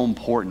is so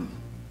important.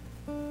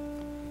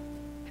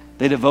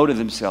 They devoted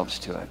themselves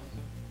to it.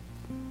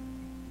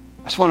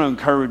 I just want to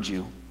encourage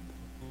you.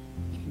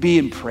 Be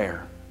in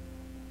prayer.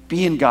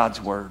 Be in God's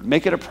word.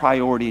 Make it a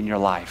priority in your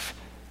life.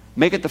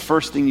 Make it the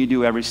first thing you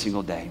do every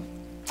single day.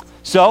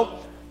 So,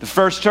 the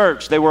first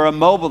church, they were a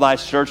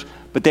mobilized church,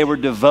 but they were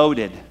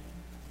devoted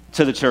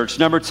to the church.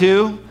 Number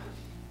 2,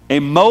 a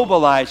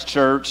mobilized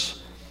church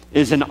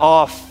is an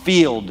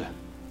off-field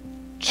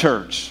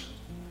church.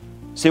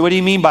 Say, what do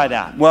you mean by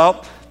that?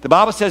 Well, the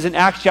Bible says in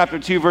Acts chapter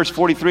 2, verse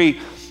 43,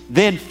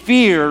 then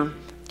fear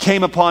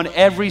came upon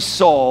every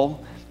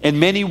soul, and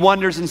many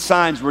wonders and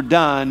signs were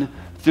done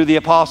through the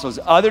apostles.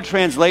 Other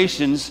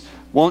translations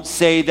won't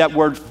say that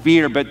word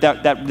fear, but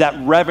that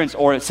reverence,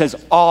 or it says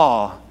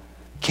awe,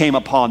 came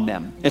upon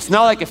them. It's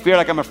not like a fear,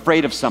 like I'm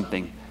afraid of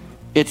something.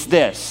 It's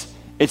this.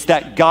 It's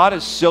that God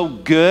is so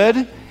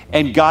good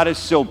and God is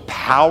so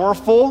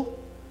powerful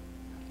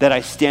that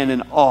I stand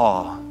in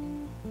awe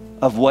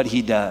of what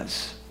he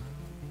does.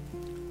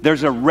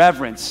 There's a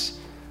reverence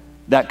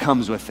that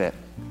comes with it.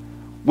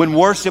 When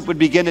worship would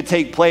begin to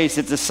take place,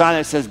 it's a sign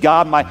that says,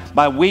 God,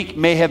 my week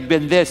may have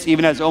been this,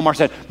 even as Omar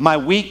said, my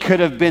week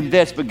could have been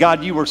this, but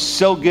God, you were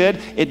so good,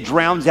 it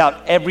drowns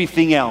out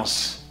everything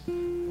else.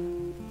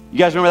 You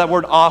guys remember that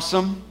word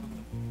awesome?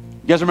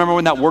 You guys remember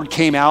when that word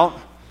came out?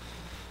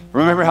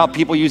 Remember how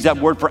people use that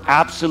word for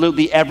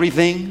absolutely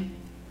everything?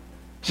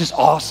 It's just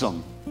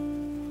awesome.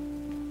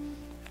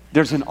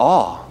 There's an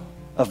awe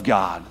of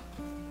God.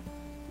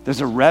 There's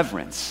a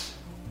reverence.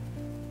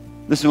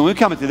 Listen, when we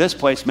come into this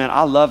place, man,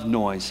 I love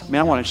noise.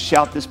 Man, I want to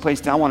shout this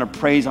place down. I want to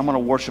praise. I want to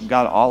worship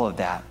God, all of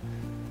that.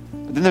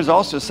 But then there's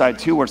also a side,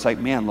 too, where it's like,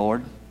 man,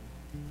 Lord,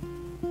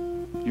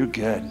 you're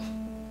good.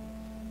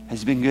 Has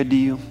he been good to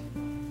you?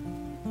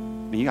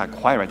 I mean, you got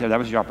quiet right there. That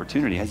was your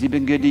opportunity. Has he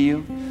been good to you?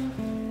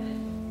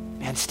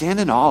 Man, stand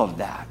in awe of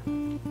that.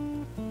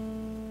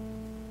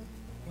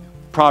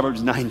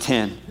 Proverbs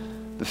 9:10,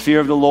 the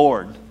fear of the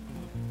Lord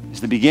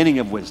is the beginning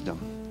of wisdom.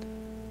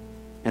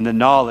 and the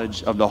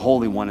knowledge of the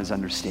Holy One is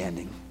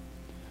understanding.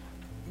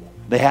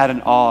 They had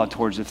an awe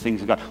towards the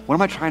things of God. What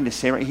am I trying to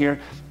say right here?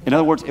 In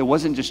other words, it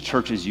wasn't just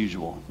church as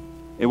usual.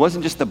 It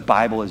wasn't just the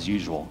Bible as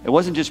usual. It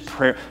wasn't just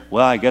prayer.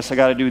 Well, I guess I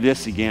got to do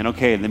this again.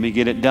 Okay, let me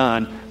get it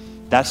done.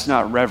 That's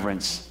not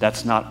reverence.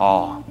 That's not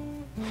awe.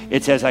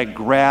 It's as I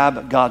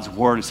grab God's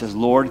word, it says,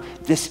 Lord,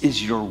 this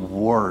is your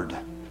word.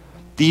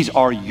 These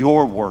are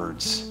your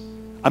words.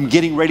 I'm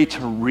getting ready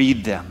to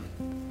read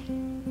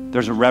them.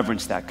 There's a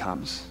reverence that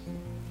comes.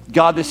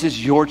 God, this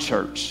is your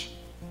church.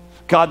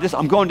 God,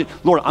 I'm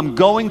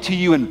going to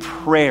you in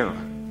prayer.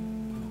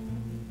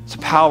 It's a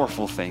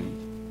powerful thing.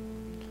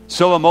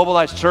 So a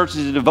mobilized church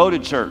is a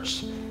devoted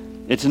church.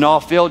 It's an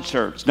all-filled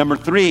church. Number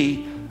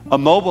 3, a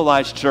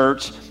mobilized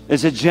church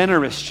is a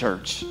generous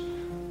church.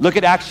 Look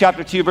at Acts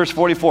chapter 2, verse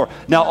 44.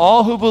 Now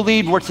all who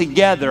believed were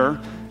together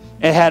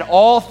and had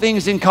all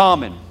things in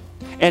common,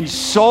 and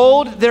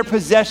sold their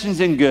possessions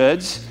and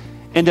goods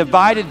and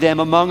divided them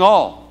among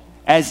all,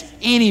 as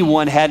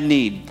anyone had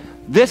need.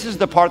 This is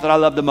the part that I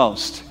love the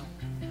most.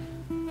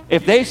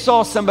 If they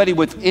saw somebody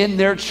within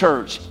their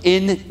church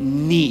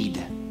in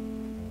need,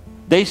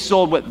 they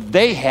sold what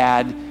they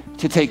had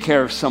to take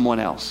care of someone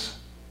else.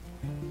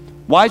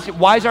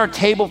 Why is our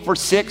table for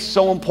 6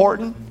 so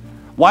important?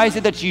 Why is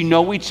it that you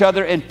know each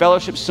other and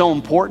fellowship so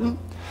important?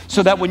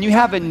 So that when you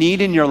have a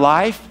need in your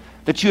life,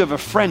 that you have a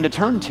friend to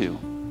turn to.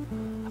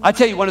 I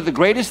tell you, one of the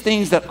greatest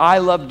things that I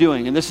love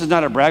doing, and this is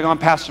not a brag on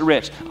Pastor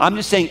Rich, I'm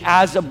just saying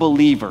as a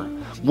believer,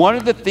 one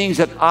of the things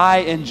that I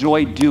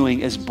enjoy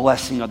doing is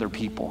blessing other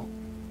people.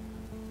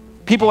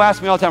 People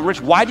ask me all the time, Rich,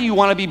 why do you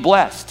want to be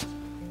blessed?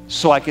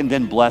 So I can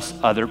then bless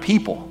other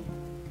people.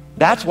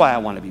 That's why I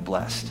want to be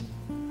blessed.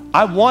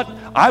 I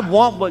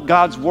want what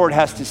God's word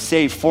has to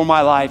say for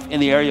my life in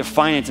the area of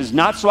finances,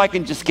 not so I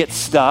can just get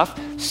stuff.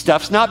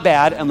 Stuff's not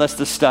bad unless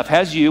the stuff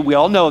has you. We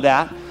all know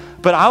that.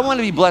 But I want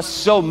to be blessed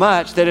so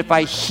much that if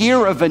I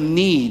hear of a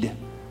need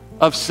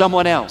of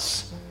someone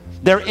else,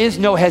 there is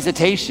no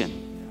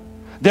hesitation.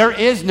 There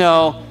is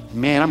no,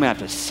 man, I'm going to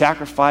have to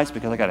sacrifice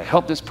because I got to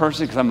help this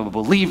person because I'm a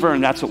believer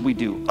and that's what we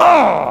do.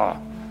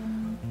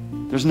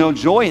 There's no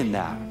joy in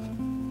that.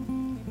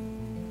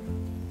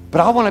 But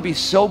I want to be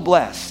so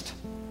blessed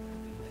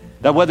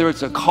that whether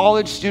it's a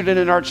college student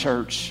in our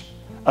church,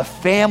 a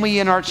family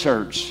in our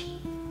church,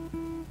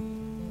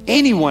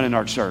 anyone in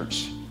our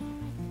church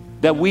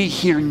that we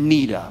hear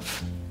need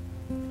of,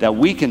 that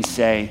we can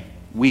say,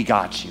 we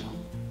got you.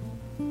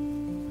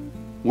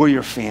 We're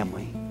your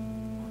family.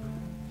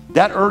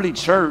 That early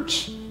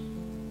church,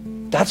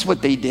 that's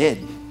what they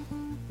did.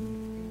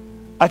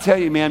 I tell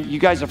you, man, you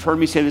guys have heard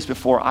me say this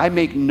before. I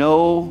make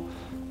no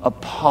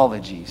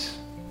apologies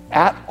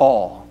at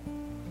all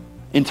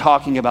in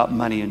talking about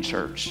money in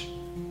church.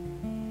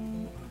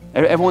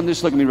 Everyone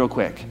just look at me real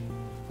quick.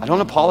 I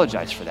don't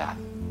apologize for that.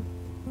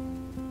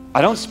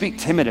 I don't speak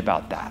timid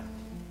about that.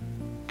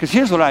 Because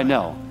here's what I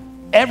know.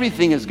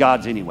 Everything is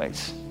God's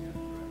anyways.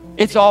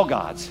 It's all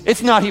God's.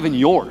 It's not even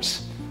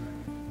yours.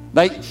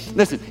 Like,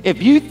 listen,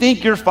 if you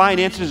think your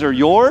finances are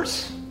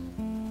yours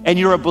and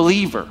you're a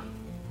believer,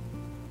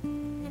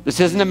 this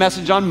isn't a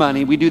message on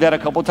money. We do that a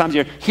couple times a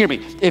year. Hear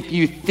me. If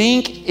you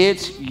think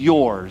it's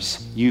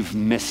yours, you've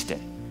missed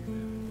it.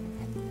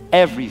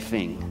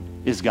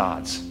 Everything is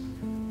God's.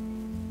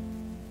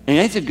 And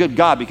it's a good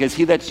God because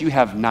he lets you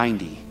have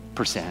 90%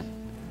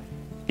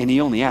 and he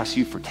only asks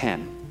you for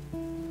 10.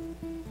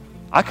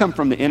 I come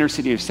from the inner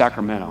city of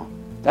Sacramento.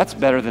 That's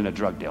better than a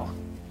drug deal.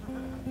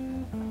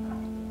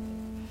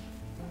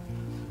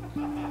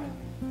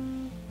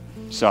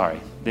 Sorry,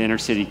 the inner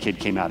city kid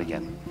came out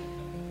again.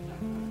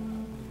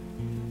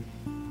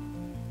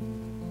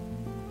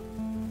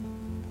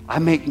 I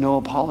make no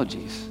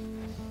apologies.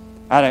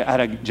 I had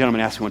a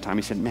gentleman ask me one time,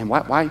 he said, man,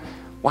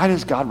 why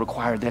does God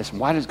require this? And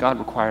why does God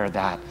require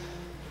that?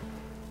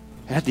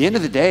 And at the end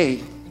of the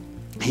day,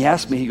 he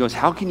asked me, he goes,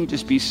 how can you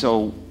just be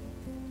so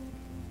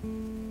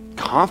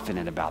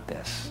confident about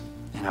this?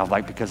 And I was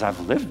like, because I've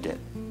lived it.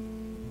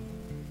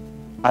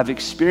 I've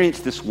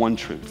experienced this one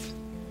truth.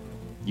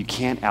 You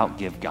can't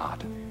outgive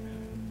God.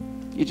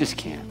 You just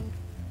can't.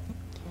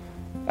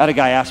 I had a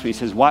guy ask me, he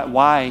says,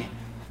 why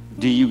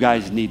do you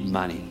guys need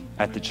money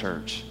at the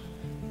church?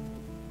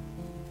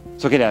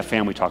 It's okay to have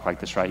family talk like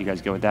this, right? You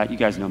guys go with that? You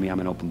guys know me, I'm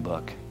an open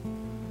book.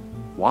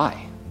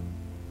 Why?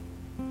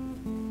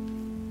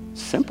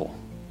 Simple.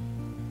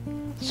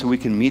 So we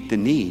can meet the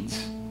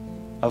needs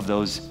of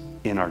those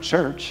in our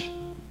church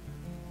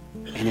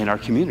and in our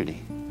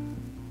community.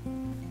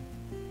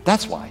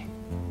 That's why.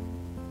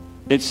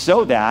 It's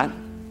so that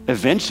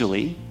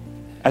eventually,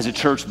 as a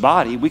church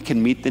body, we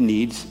can meet the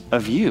needs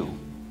of you.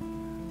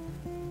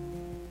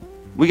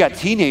 We got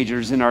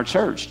teenagers in our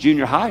church,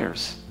 junior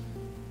hires.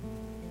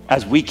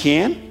 As we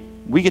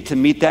get to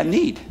meet that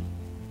need.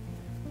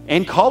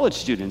 And college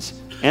students,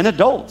 and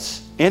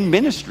adults, and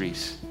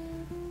ministries.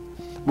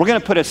 We're going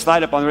to put a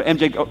slide up on there.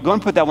 MJ, go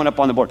and put that one up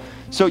on the board.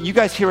 So you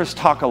guys hear us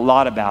talk a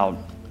lot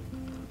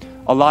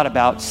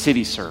about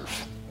City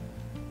Serve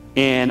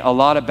and a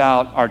lot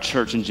about our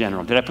church in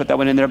general. Did I put that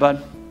one in there,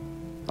 bud?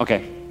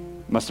 Okay,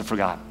 must have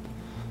forgot.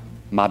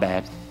 My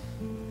bad.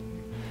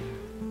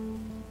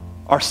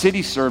 Our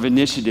City Serve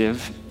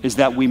initiative is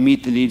that we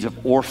meet the needs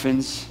of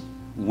orphans,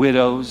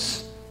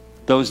 widows,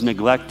 those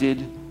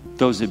neglected,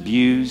 those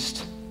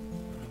abused,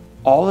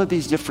 all of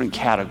these different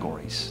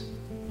categories.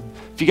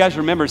 If you guys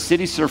remember,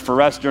 City Serve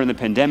for us during the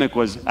pandemic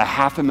was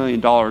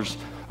 $500,000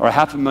 or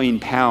 500,000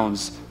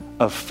 pounds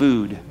of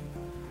food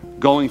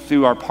going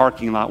through our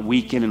parking lot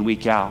week in and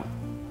week out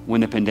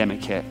when the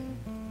pandemic hit.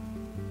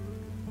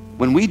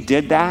 When we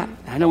did that,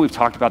 I know we've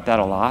talked about that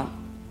a lot,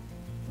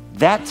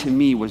 that to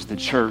me was the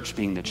church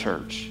being the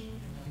church.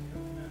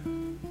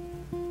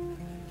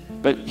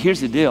 But here's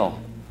the deal.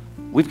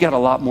 We've got a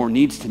lot more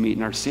needs to meet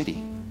in our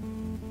city.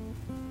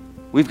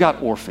 We've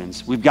got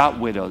orphans, we've got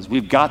widows,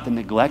 we've got the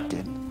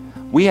neglected.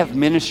 We have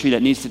ministry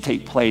that needs to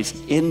take place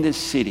in this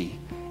city.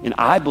 And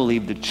I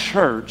believe the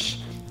church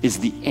is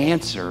the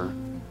answer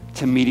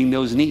to meeting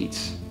those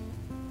needs.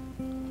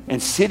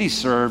 And City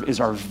Serve is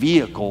our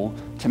vehicle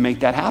to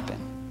make that happen.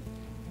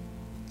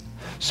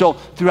 So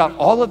throughout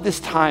all of this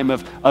time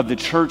of the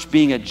church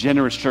being a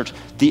generous church,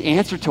 the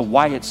answer to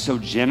why it's so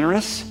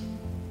generous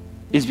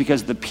is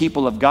because the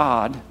people of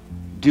God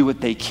do what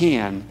they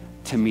can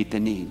to meet the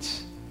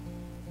needs.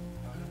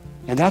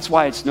 And that's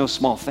why it's no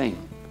small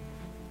thing.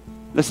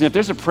 Listen, if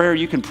there's a prayer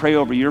you can pray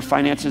over your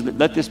finances,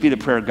 let this be the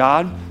prayer.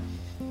 God,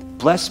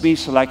 bless me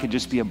so that I could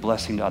just be a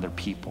blessing to other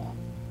people.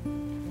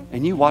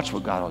 And you watch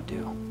what God will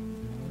do.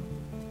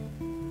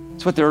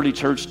 It's what the early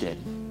church did.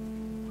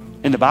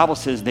 And the Bible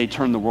says they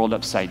turned the world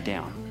upside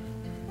down.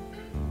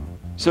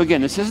 So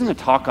again, this isn't a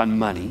talk on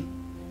money.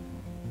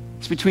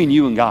 It's between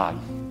you and God.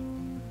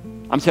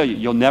 I'm telling you,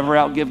 you'll never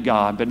outgive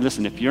God. But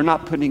listen, if you're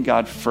not putting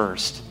God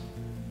first,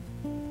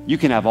 you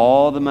can have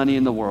all the money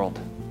in the world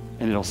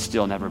and it'll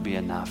still never be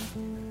enough.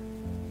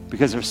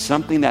 Because there's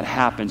something that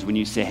happens when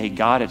you say, hey,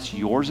 God, it's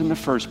yours in the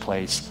first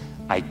place.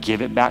 I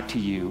give it back to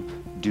you.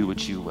 Do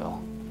what you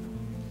will.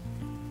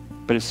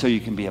 But it's so you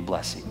can be a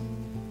blessing.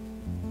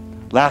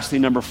 Lastly,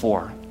 number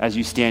 4, as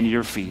you stand to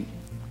your feet,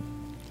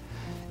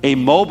 a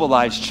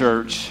mobilized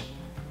church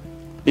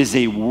is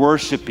a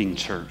worshiping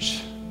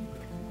church.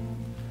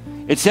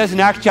 It says in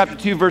Acts chapter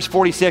 2, verse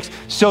 46,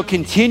 so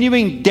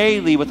continuing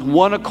daily with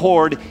one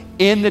accord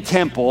in the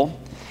temple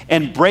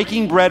and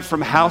breaking bread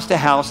from house to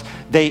house,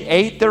 they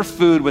ate their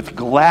food with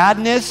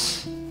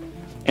gladness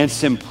and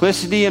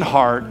simplicity in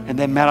heart. And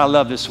then, man, I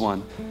love this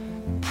one,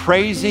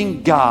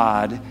 praising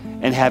God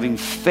and having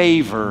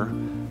favor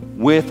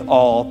with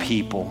all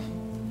people.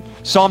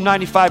 Psalm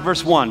 95,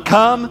 verse 1,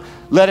 come,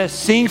 let us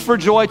sing for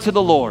joy to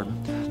the Lord.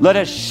 Let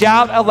us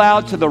shout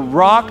aloud to the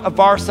rock of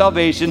our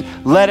salvation.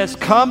 Let us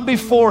come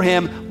before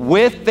him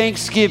with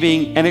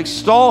thanksgiving and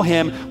extol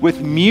him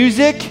with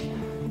music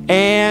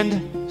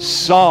and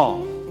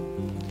song.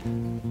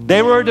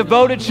 They were a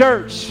devoted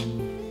church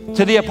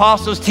to the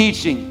apostles'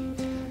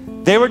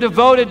 teaching. They were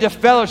devoted to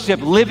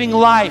fellowship, living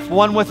life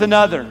one with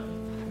another.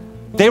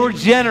 They were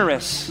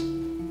generous,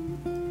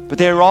 but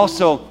they were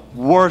also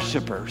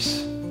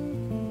worshipers.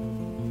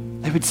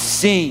 They would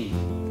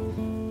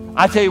sing.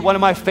 I tell you, one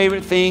of my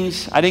favorite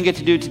things, I didn't get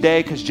to do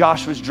today because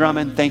Josh was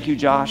drumming. Thank you,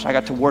 Josh. I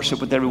got to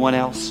worship with everyone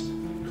else.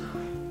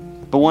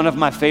 But one of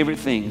my favorite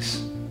things,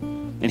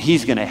 and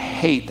he's going to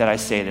hate that I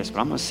say this, but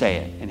I'm going to say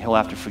it, and he'll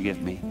have to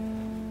forgive me,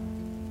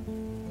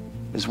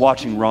 is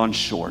watching Ron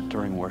Short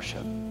during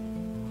worship.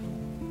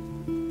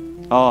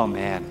 Oh,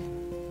 man.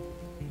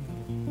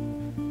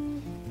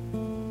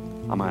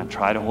 I'm going to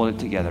try to hold it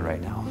together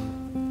right now.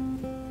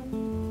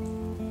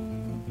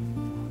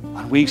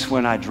 On weeks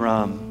when I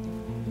drum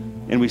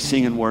and we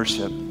sing and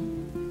worship,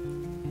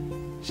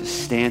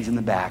 just stands in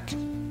the back,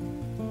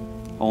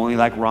 only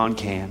like Ron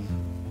can.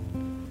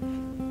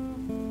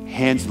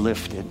 Hands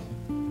lifted,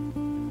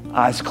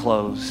 eyes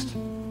closed.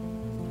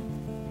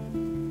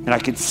 And I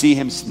could see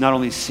him not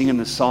only singing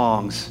the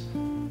songs,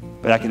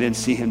 but I could then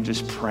see him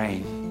just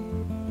praying.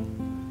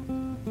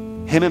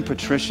 Him and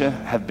Patricia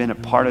have been a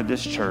part of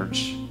this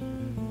church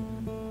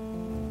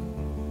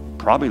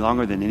probably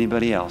longer than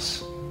anybody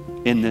else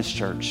in this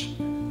church.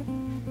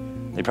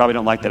 They probably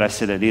don't like that I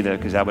said that either,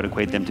 because that would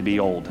equate them to be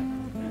old.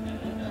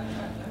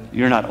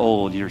 You're not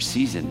old, you're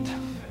seasoned.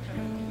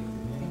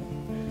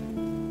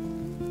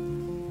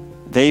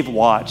 They've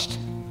watched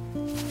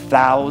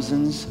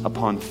thousands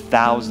upon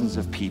thousands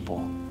of people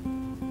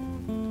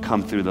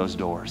come through those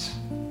doors.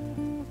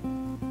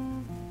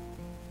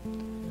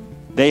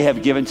 They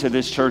have given to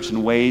this church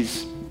in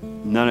ways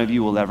none of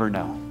you will ever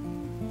know.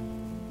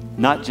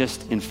 Not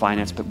just in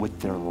finance, but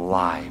with their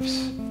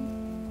lives.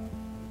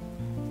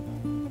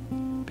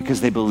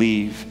 Because they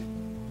believe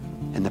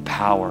in the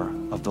power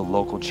of the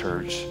local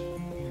church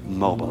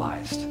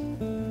mobilized.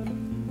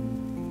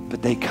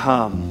 But they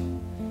come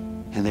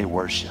and they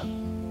worship.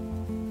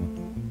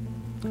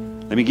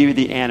 Let me give you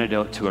the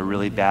antidote to a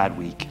really bad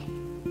week.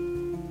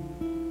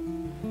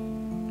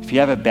 If you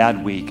have a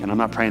bad week, and I'm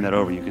not praying that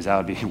over you because that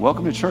would be,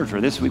 welcome to church,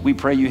 or this week we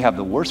pray you have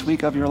the worst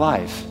week of your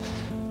life.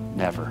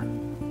 Never.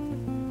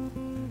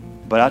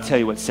 But I'll tell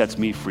you what sets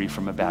me free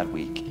from a bad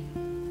week,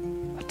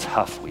 a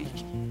tough week,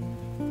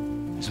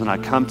 is when I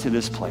come to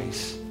this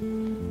place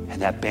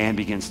And that band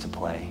begins to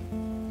play.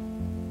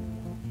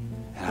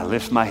 And I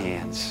lift my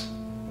hands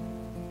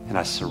and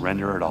I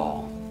surrender it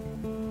all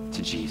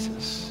to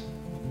Jesus.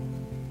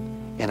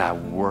 And I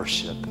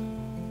worship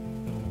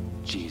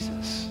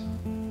Jesus.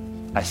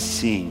 I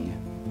sing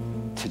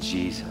to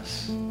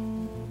Jesus.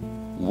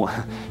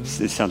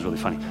 This sounds really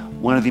funny.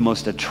 One of the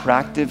most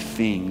attractive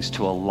things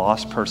to a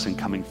lost person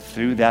coming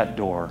through that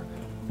door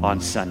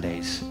on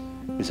Sundays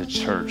is a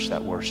church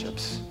that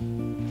worships,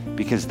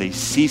 because they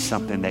see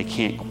something they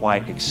can't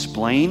quite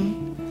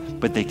explain,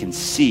 but they can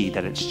see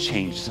that it's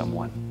changed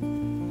someone.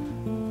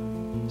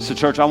 So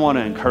church, I want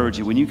to encourage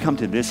you, when you come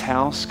to this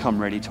house,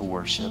 come ready to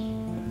worship.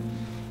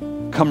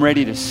 Come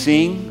ready to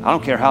sing. I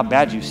don't care how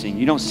bad you sing.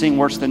 You don't sing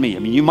worse than me. I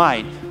mean, you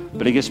might,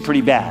 but it gets pretty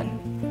bad.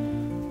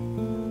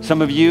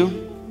 Some of you,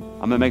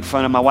 I'm going to make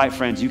fun of my white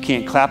friends, you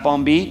can't clap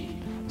on beat.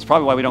 It's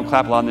probably why we don't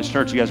clap a lot in this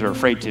church. You guys are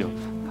afraid to.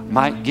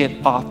 Might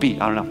get off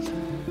beat. I don't know.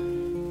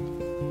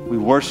 We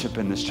worship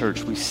in this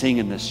church. We sing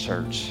in this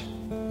church.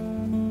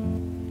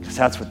 Because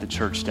that's what the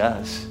church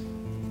does.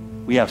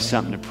 We have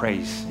something to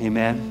praise.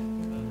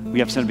 Amen. We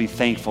have something to be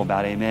thankful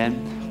about.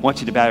 Amen. I want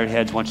you to bow your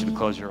heads. I want you to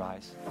close your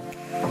eyes.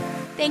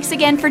 Thanks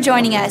again for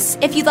joining us.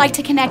 If you'd like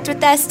to connect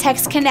with us,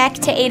 text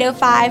CONNECT to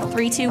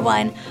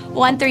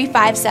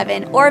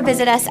 805-321-1357 or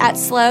visit us at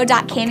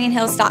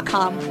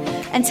slow.canyonhills.com.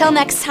 Until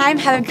next time,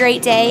 have a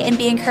great day and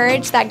be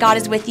encouraged that God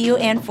is with you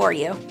and for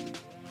you.